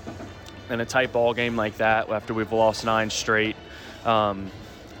in a tight ball game like that, after we've lost 9 straight,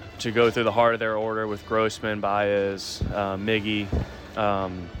 to go through the heart of their order with Grossman, Baez, Miggy,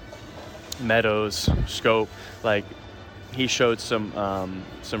 Meadows, Scope, he showed some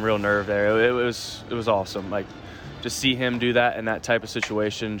real nerve there. It was awesome. To see him do that in that type of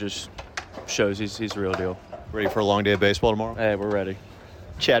situation just shows he's the real deal. Ready for a long day of baseball tomorrow? Hey, we're ready.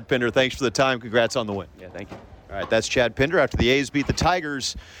 Chad Pinder, thanks for the time. Congrats on the win. Yeah, thank you. All right, that's Chad Pinder after the A's beat the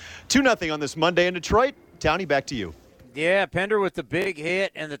Tigers 2-0 on this Monday in Detroit. Townie, back to you. Yeah, Pinder with the big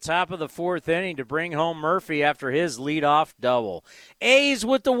hit in the top of the 4th inning to bring home Murphy after his leadoff double. A's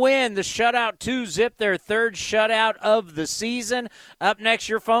with the win. The shutout 2-zip, their 3rd shutout of the season. Up next,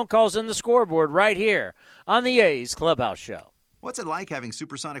 your phone calls in the scoreboard right here on the A's Clubhouse Show. What's it like having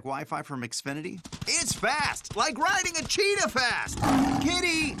supersonic Wi-Fi from Xfinity? It's fast, like riding a cheetah fast.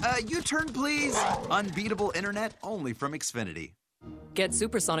 Kitty, U-turn please. Unbeatable internet only from Xfinity. Get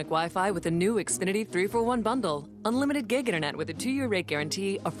supersonic Wi-Fi with the new Xfinity 3-for-1 bundle. Unlimited gig internet with a 2-year rate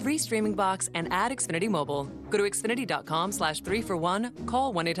guarantee, a free streaming box, and add Xfinity Mobile. Go to Xfinity.com/3-for-1,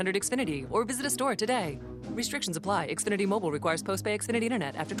 call 1-800-XFINITY, or visit a store today. Restrictions apply. Xfinity Mobile requires post-pay Xfinity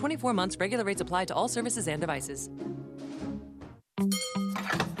internet. After 24 months, regular rates apply to all services and devices.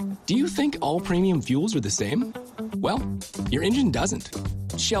 Do you think all premium fuels are the same? Well, your engine doesn't.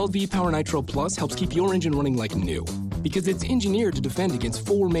 Shell V-Power Nitro Plus helps keep your engine running like new because it's engineered to defend against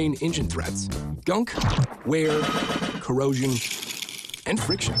 4 main engine threats: gunk, wear, corrosion, and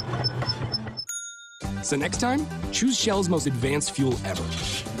friction. So next time, choose Shell's most advanced fuel ever.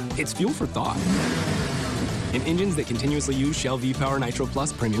 It's fuel for thought. In engines that continuously use Shell V-Power Nitro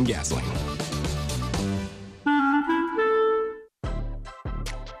Plus premium gasoline.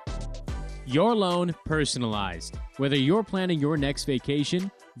 Your loan personalized. Whether you're planning your next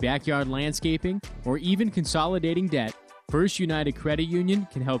vacation, backyard landscaping, or even consolidating debt, First United Credit Union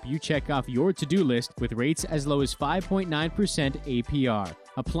can help you check off your to-do list with rates as low as 5.9% APR.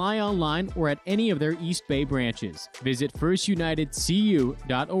 Apply online or at any of their East Bay branches. Visit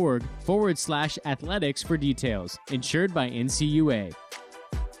firstunitedcu.org/athletics for details. Insured by NCUA.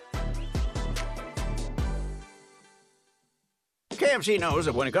 KFC knows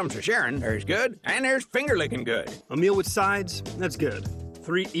that when it comes to sharing, there's good and there's finger-licking good. A meal with sides, that's good.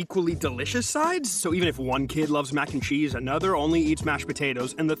 3 equally delicious sides? So even if one kid loves mac and cheese, another only eats mashed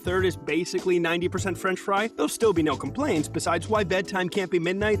potatoes, and the third is basically 90% French fry, there'll still be no complaints besides why bedtime can't be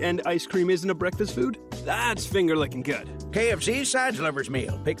midnight and ice cream isn't a breakfast food. That's finger-licking good. KFC Sides Lovers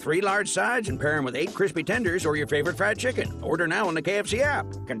Meal. Pick 3 large sides and pair them with 8 crispy tenders or your favorite fried chicken. Order now on the KFC app.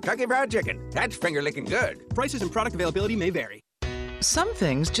 Kentucky Fried Chicken. That's finger-licking good. Prices and product availability may vary. Some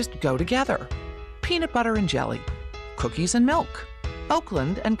things just go together. Peanut butter and jelly. Cookies and milk.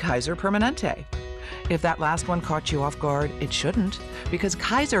 Oakland and Kaiser Permanente. If that last one caught you off guard, it shouldn't, because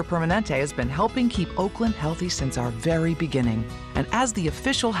Kaiser Permanente has been helping keep Oakland healthy since our very beginning. And as the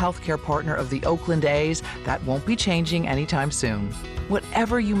official healthcare partner of the Oakland A's, that won't be changing anytime soon.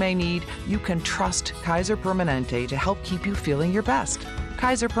 Whatever you may need, you can trust Kaiser Permanente to help keep you feeling your best.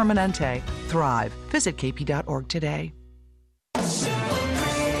 Kaiser Permanente. Thrive. Visit kp.org today.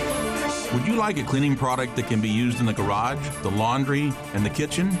 Would you like a cleaning product that can be used in the garage, the laundry, and the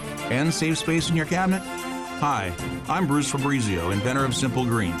kitchen, and save space in your cabinet? Hi, I'm Bruce Fabrizio, inventor of Simple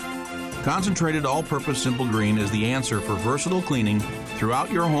Green. Concentrated all-purpose Simple Green is the answer for versatile cleaning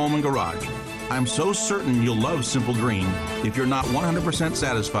throughout your home and garage. I'm so certain you'll love Simple Green. If you're not 100%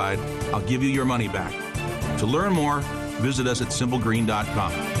 satisfied, I'll give you your money back. To learn more, visit us at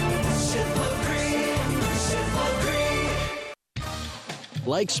simplegreen.com.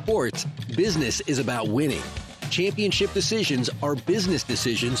 Like sports, business is about winning. Championship decisions are business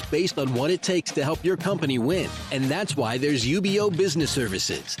decisions based on what it takes to help your company win. And that's why there's UBO Business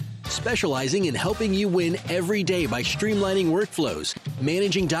Services, specializing in helping you win every day by streamlining workflows,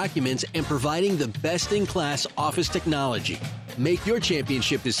 managing documents, and providing the best-in-class office technology. Make your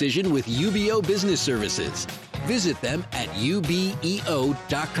championship decision with UBO Business Services. Visit them at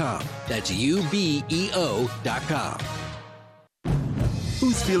ubeo.com. That's ubeo.com.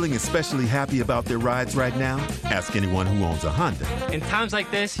 Who's feeling especially happy about their rides right now? Ask anyone who owns a Honda. In times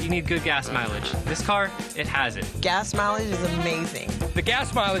like this, you need good gas mileage. This car, it has it. Gas mileage is amazing. The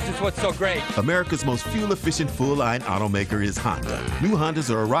gas mileage is what's so great. America's most fuel-efficient full-line automaker is Honda. New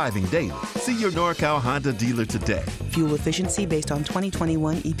Hondas are arriving daily. See your NorCal Honda dealer today. Fuel efficiency based on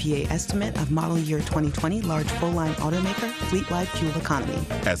 2021 EPA estimate of model year 2020 large full-line automaker, fleet-wide fuel economy.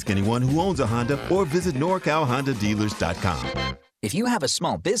 Ask anyone who owns a Honda or visit NorCalHondaDealers.com. If you have a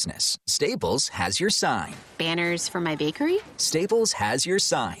small business, Staples has your sign. Banners for my bakery? Staples has your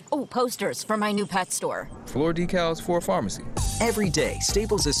sign. Oh, posters for my new pet store. Floor decals for a pharmacy. Every day,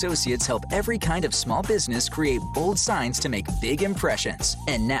 Staples associates help every kind of small business create bold signs to make big impressions.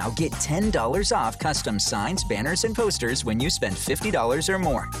 And now get $10 off custom signs, banners, and posters when you spend $50 or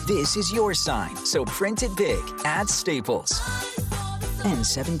more. This is your sign, so print it big at Staples.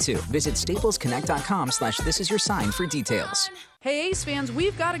 N72. Visit staplesconnect.com/thisisyoursign for details. Hey A's fans,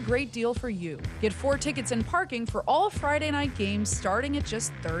 we've got a great deal for you. Get 4 tickets and parking for all Friday night games starting at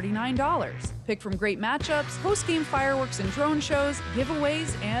just $39. Pick from great matchups, post-game fireworks and drone shows,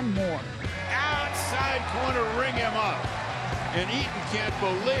 giveaways, and more. Outside corner, ring him up. And Eaton can't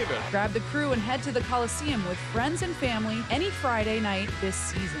believe it. Grab the crew and head to the Coliseum with friends and family any Friday night this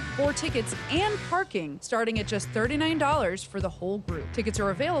season. 4 tickets and parking starting at just $39 for the whole group. Tickets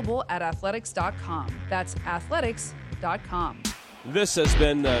are available at athletics.com. That's athletics.com. This has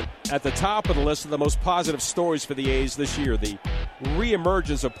been at the top of the list of the most positive stories for the A's this year, the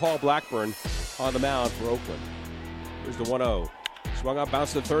reemergence of Paul Blackburn on the mound for Oakland. Here's the 1-0. Swung out,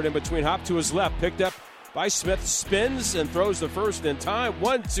 bounced to third in between, hop to his left, picked up by Smith, spins and throws the first in time.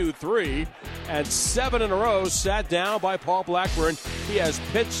 1, 2, 3, and 7 in a row sat down by Paul Blackburn. He has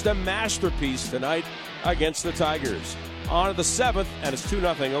pitched a masterpiece tonight against the Tigers. On to the 7th, and it's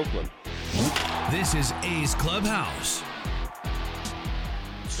 2-0 Oakland. This is A's Clubhouse.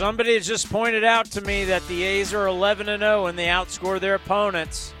 Somebody just pointed out to me that the A's are 11-0 and they outscore their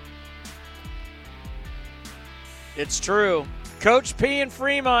opponents. It's true. Coach P in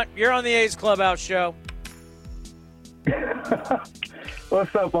Fremont, you're on the A's Clubhouse show.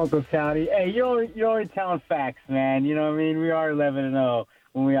 What's up, Uncle Towdy? Hey, you're only telling facts, man. You know what I mean? We are 11-0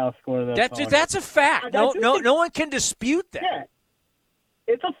 when we outscore the opponents. That's a fact. No one can dispute that. Yeah.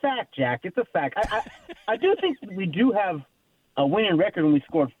 It's a fact, Jack. It's a fact. I do think we do have a winning record when we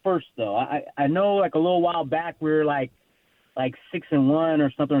scored first, though. I know like a little while back we were like 6-1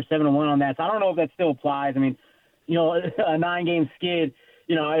 or something, or 7-1 on that. So I don't know if that still applies. I mean, a 9-game skid,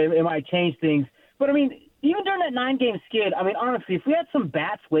 it might change things. But I mean, even during that 9-game skid, I mean, honestly, if we had some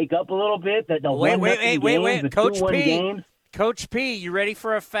bats wake up a little bit, wait, Coach P. Games, Coach P, you ready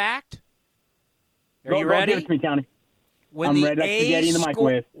for a fact? Are you ready? Give it to me, Townie. I'm ready. Like spaghetti in the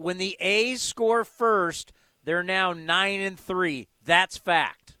microwave. When the A's score first, they're now 9-3. That's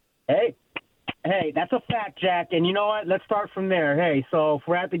fact. Hey, that's a fact, Jack. And you know what? Let's start from there. Hey, so if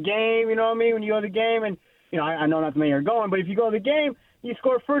we're at the game, you know what I mean? When you go to the game, and, I know not many are going, but if you go to the game, you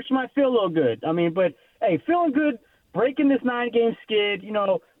score first, you might feel a little good. I mean, but, hey, feeling good, breaking this 9-game skid,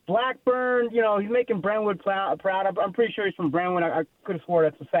 Blackburn, he's making Brentwood proud. I'm pretty sure he's from Brentwood. I could have swore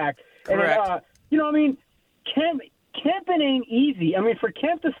that's a fact. Correct. And, Kempin ain't easy. I mean, for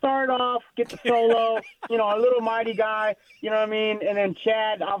Kemp to start off, get the solo, a little mighty guy, you know what I mean? And then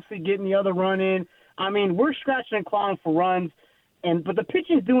Chad obviously getting the other run in. I mean, we're scratching and clawing for runs, but the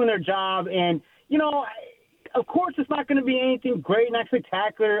pitching's doing their job. And, of course it's not going to be anything great and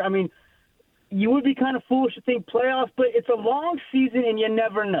spectacular. I mean, you would be kind of foolish to think playoffs, but it's a long season and you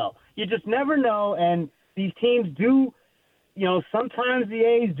never know. You just never know. And these teams do, sometimes the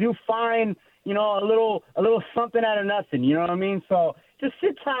A's do find – a little something out of nothing, you know what I mean? So just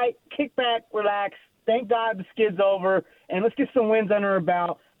sit tight, kick back, relax. Thank God the skid's over, and let's get some wins under our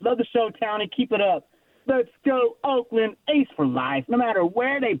belt. Love the show, Townie. Keep it up. Let's go, Oakland. Ace for life, no matter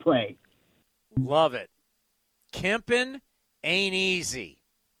where they play. Love it. Kempin ain't easy.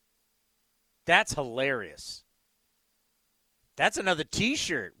 That's hilarious. That's another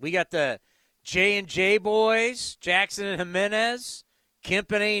T-shirt. We got the J&J boys, Jackson and Jimenez.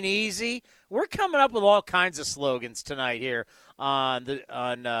 Kempin ain't easy. We're coming up with all kinds of slogans tonight here on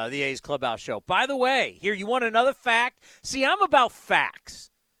the A's Clubhouse show. By the way, here, you want another fact? See, I'm about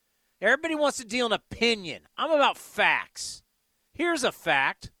facts. Everybody wants to deal in opinion. I'm about facts. Here's a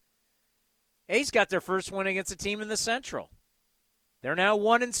fact. A's got their first win against a team in the Central. They're now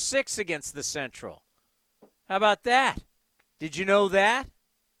 1-6 against the Central. How about that? Did you know that?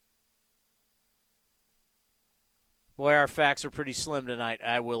 Boy, our facts are pretty slim tonight,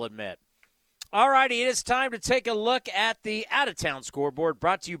 I will admit. All righty, it is time to take a look at the out-of-town scoreboard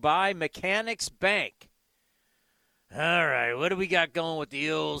brought to you by Mechanics Bank. All right, what do we got going with the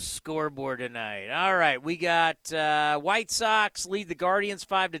old scoreboard tonight? All right, we got White Sox lead the Guardians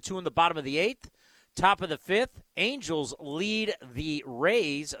 5-2 in the bottom of the 8th. Top of the 5th, Angels lead the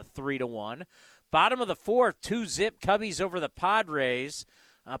Rays 3-1. Bottom of the 4th, 2-zip Cubbies over the Padres.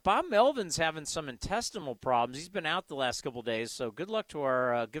 Bob Melvin's having some intestinal problems. He's been out the last couple days, so good luck to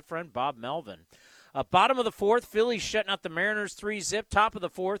our good friend Bob Melvin. Bottom of the 4th, Phillies shutting out the Mariners 3-zip. Top of the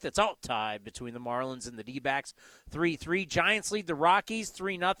 4th, it's all tied between the Marlins and the D-backs 3-3. Giants lead the Rockies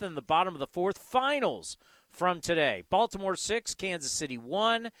 3-0 in the bottom of the 4th. Finals from today. Baltimore 6, Kansas City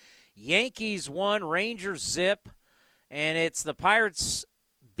 1. Yankees 1, Rangers zip. And it's the Pirates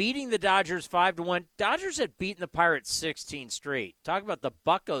beating the Dodgers 5-1. Dodgers had beaten the Pirates 16 straight. Talk about the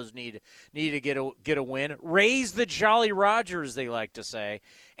Buccos need to get a win. Raise the Jolly Rogers, they like to say.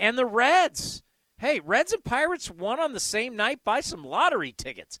 And the Reds. Hey, Reds and Pirates won on the same night. Buy some lottery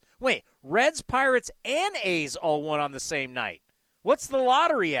tickets. Wait, Reds, Pirates, and A's all won on the same night. What's the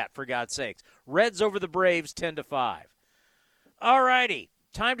lottery at, for God's sakes? Reds over the Braves 10-5. All righty.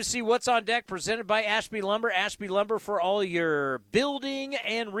 Time to see what's on deck, presented by Ashby Lumber. Ashby Lumber for all your building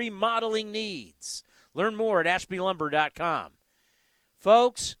and remodeling needs. Learn more at ashbylumber.com.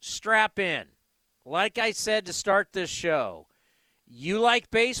 Folks, strap in. Like I said to start this show, you like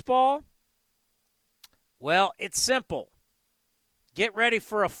baseball? Well, it's simple. Get ready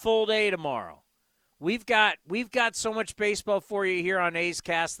for a full day tomorrow. We've got so much baseball for you here on A's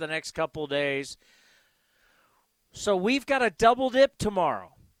Cast the next couple days. So we've got a double dip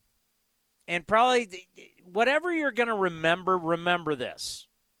tomorrow. And probably whatever you're going to remember this.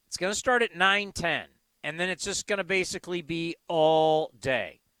 It's going to start at 9:10, and then it's just going to basically be all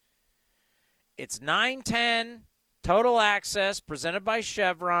day. It's 9:10, total access, presented by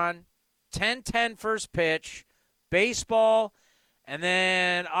Chevron, 10:10 first pitch, baseball, and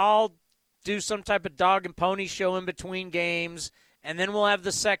then I'll do some type of dog and pony show in between games, and then we'll have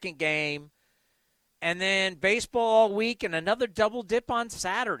the second game. And then baseball all week and another double dip on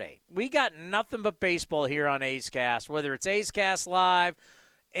Saturday. We got nothing but baseball here on A's Cast, whether it's A's Cast Live,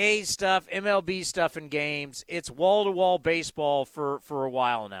 A's stuff, MLB stuff, and games. It's wall-to-wall baseball for a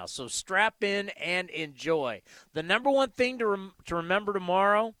while now. So strap in and enjoy. The number one thing to remember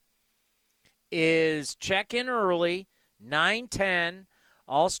tomorrow is check in early, 9:10.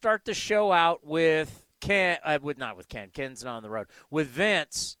 I'll start the show out with Ken, not with Ken. Ken's not on the road. With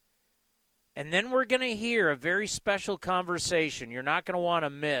Vince. And then we're going to hear a very special conversation you're not going to want to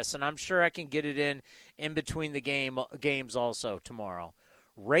miss, and I'm sure I can get it in between the games also tomorrow.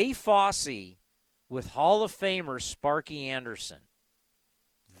 Ray Fosse with Hall of Famer Sparky Anderson.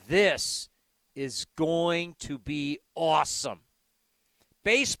 This is going to be awesome.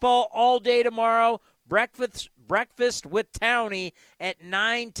 Baseball all day tomorrow. Breakfast with Townie at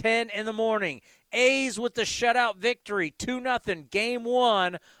 9:10 in the morning. A's with the shutout victory, 2-0, game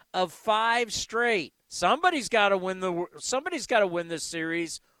 1 of 5 straight. Somebody's got to win this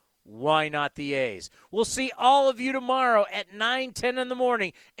series. Why not the A's? We'll see all of you tomorrow at 9:10 in the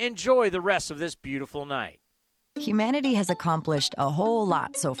morning. Enjoy the rest of this beautiful night. Humanity has accomplished a whole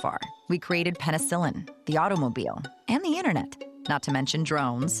lot so far. We created penicillin, the automobile, and the internet, not to mention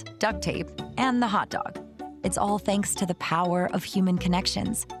drones, duct tape, and the hot dog. It's all thanks to the power of human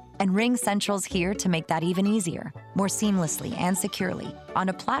connections. And Ring Central's here to make that even easier, more seamlessly and securely, on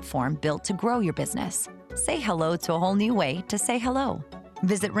a platform built to grow your business. Say hello to a whole new way to say hello.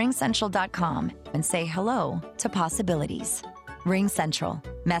 Visit ringcentral.com and say hello to possibilities. Ring Central.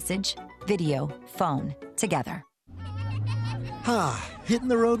 Message, video, phone, together. Hitting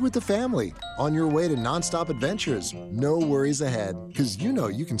the road with the family. On your way to nonstop adventures. No worries ahead, because you know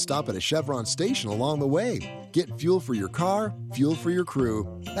you can stop at a Chevron station along the way. Get fuel for your car, fuel for your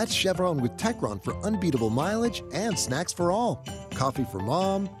crew. That's Chevron with Techron for unbeatable mileage and snacks for all. Coffee for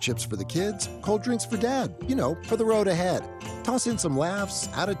mom, chips for the kids, cold drinks for dad. You know, for the road ahead. Toss in some laughs,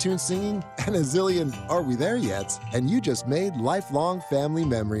 out-of-tune singing, and a zillion "Are we there yet?" And you just made lifelong family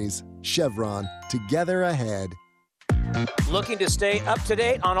memories. Chevron, together ahead. Looking to stay up to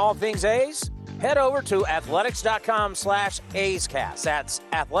date on all things A's? Head over to athletics.com/A'sCast. That's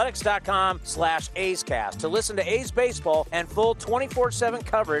athletics.com/A'sCast to listen to A's baseball and full 24/7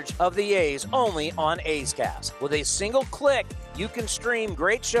 coverage of the A's only on A's Cast. With a single click, you can stream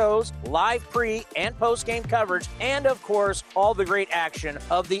great shows, live pre- and post-game coverage, and, of course, all the great action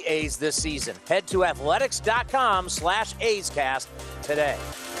of the A's this season. Head to athletics.com/A'sCast today.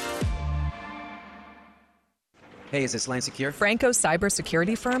 Hey, is this line secure? Franco's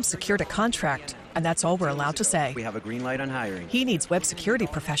cybersecurity firm secured a contract, and that's all we're allowed to say. We have a green light on hiring. He needs web security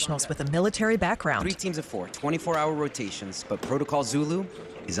professionals with a military background. 3 teams of 4, 24-hour rotations, but Protocol Zulu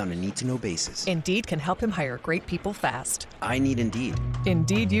is on a need-to-know basis. Indeed can help him hire great people fast. I need Indeed.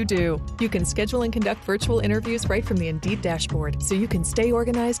 Indeed you do. You can schedule and conduct virtual interviews right from the Indeed dashboard, so you can stay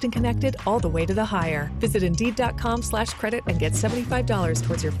organized and connected all the way to the hire. Visit Indeed.com/credit and get $75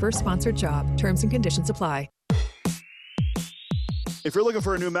 towards your first sponsored job. Terms and conditions apply. If you're looking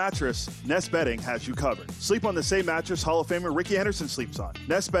for a new mattress, Nest Bedding has you covered. Sleep on the same mattress Hall of Famer Ricky Henderson sleeps on.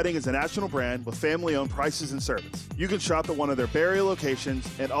 Nest Bedding is a national brand with family-owned prices and service. You can shop at one of their Barrie locations,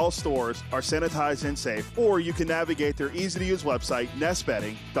 and all stores are sanitized and safe, or you can navigate their easy-to-use website,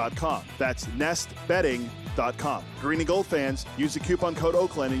 nestbedding.com. That's nestbedding.com. Green and gold fans, use the coupon code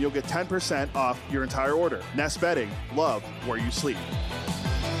Oakland and you'll get 10% off your entire order. Nest Bedding, love where you sleep.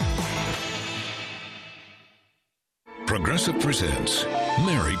 Progressive presents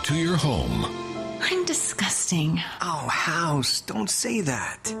Married to Your Home. I'm disgusting. Oh, House, don't say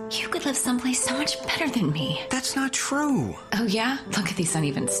that. You could live someplace so much better than me. That's not true. Oh, yeah? Look at these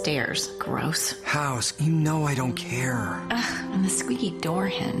uneven stairs. Gross. House, you know I don't care. Ugh, and the squeaky door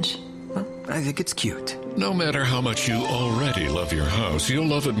hinge. Well, I think it's cute. No matter how much you already love your house, you'll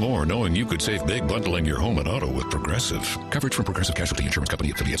love it more knowing you could save big bundling your home and auto with Progressive. Coverage from Progressive Casualty Insurance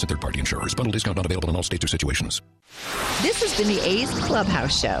Company, affiliates, and third-party insurers. Bundle discount not available in all states or situations. This has been the A's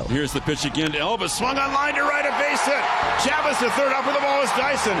Clubhouse Show. Here's the pitch again to Elvis. Swung on line to right, a base hit. Chavez to third, up with the ball is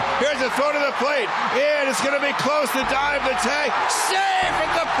Dyson. Here's a throw to the plate. And it's going to be close to dive the tag. Safe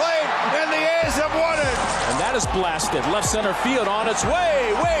at the plate, and the A's have won it. And that is blasted. Left center field on its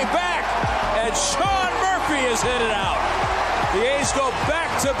way back. And Sean Murphy is hit it out. The A's go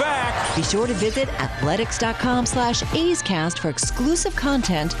back-to-back. Be sure to visit athletics.com/A'sCast for exclusive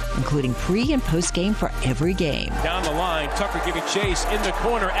content, including pre- and post-game for every game. Down the line, Tucker giving chase in the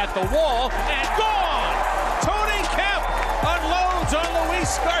corner at the wall, and gone! Tony Kemp unloads on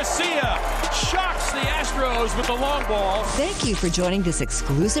Luis Garcia. Shocks the Astros with the long ball. Thank you for joining this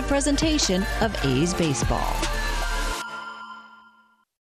exclusive presentation of A's Baseball.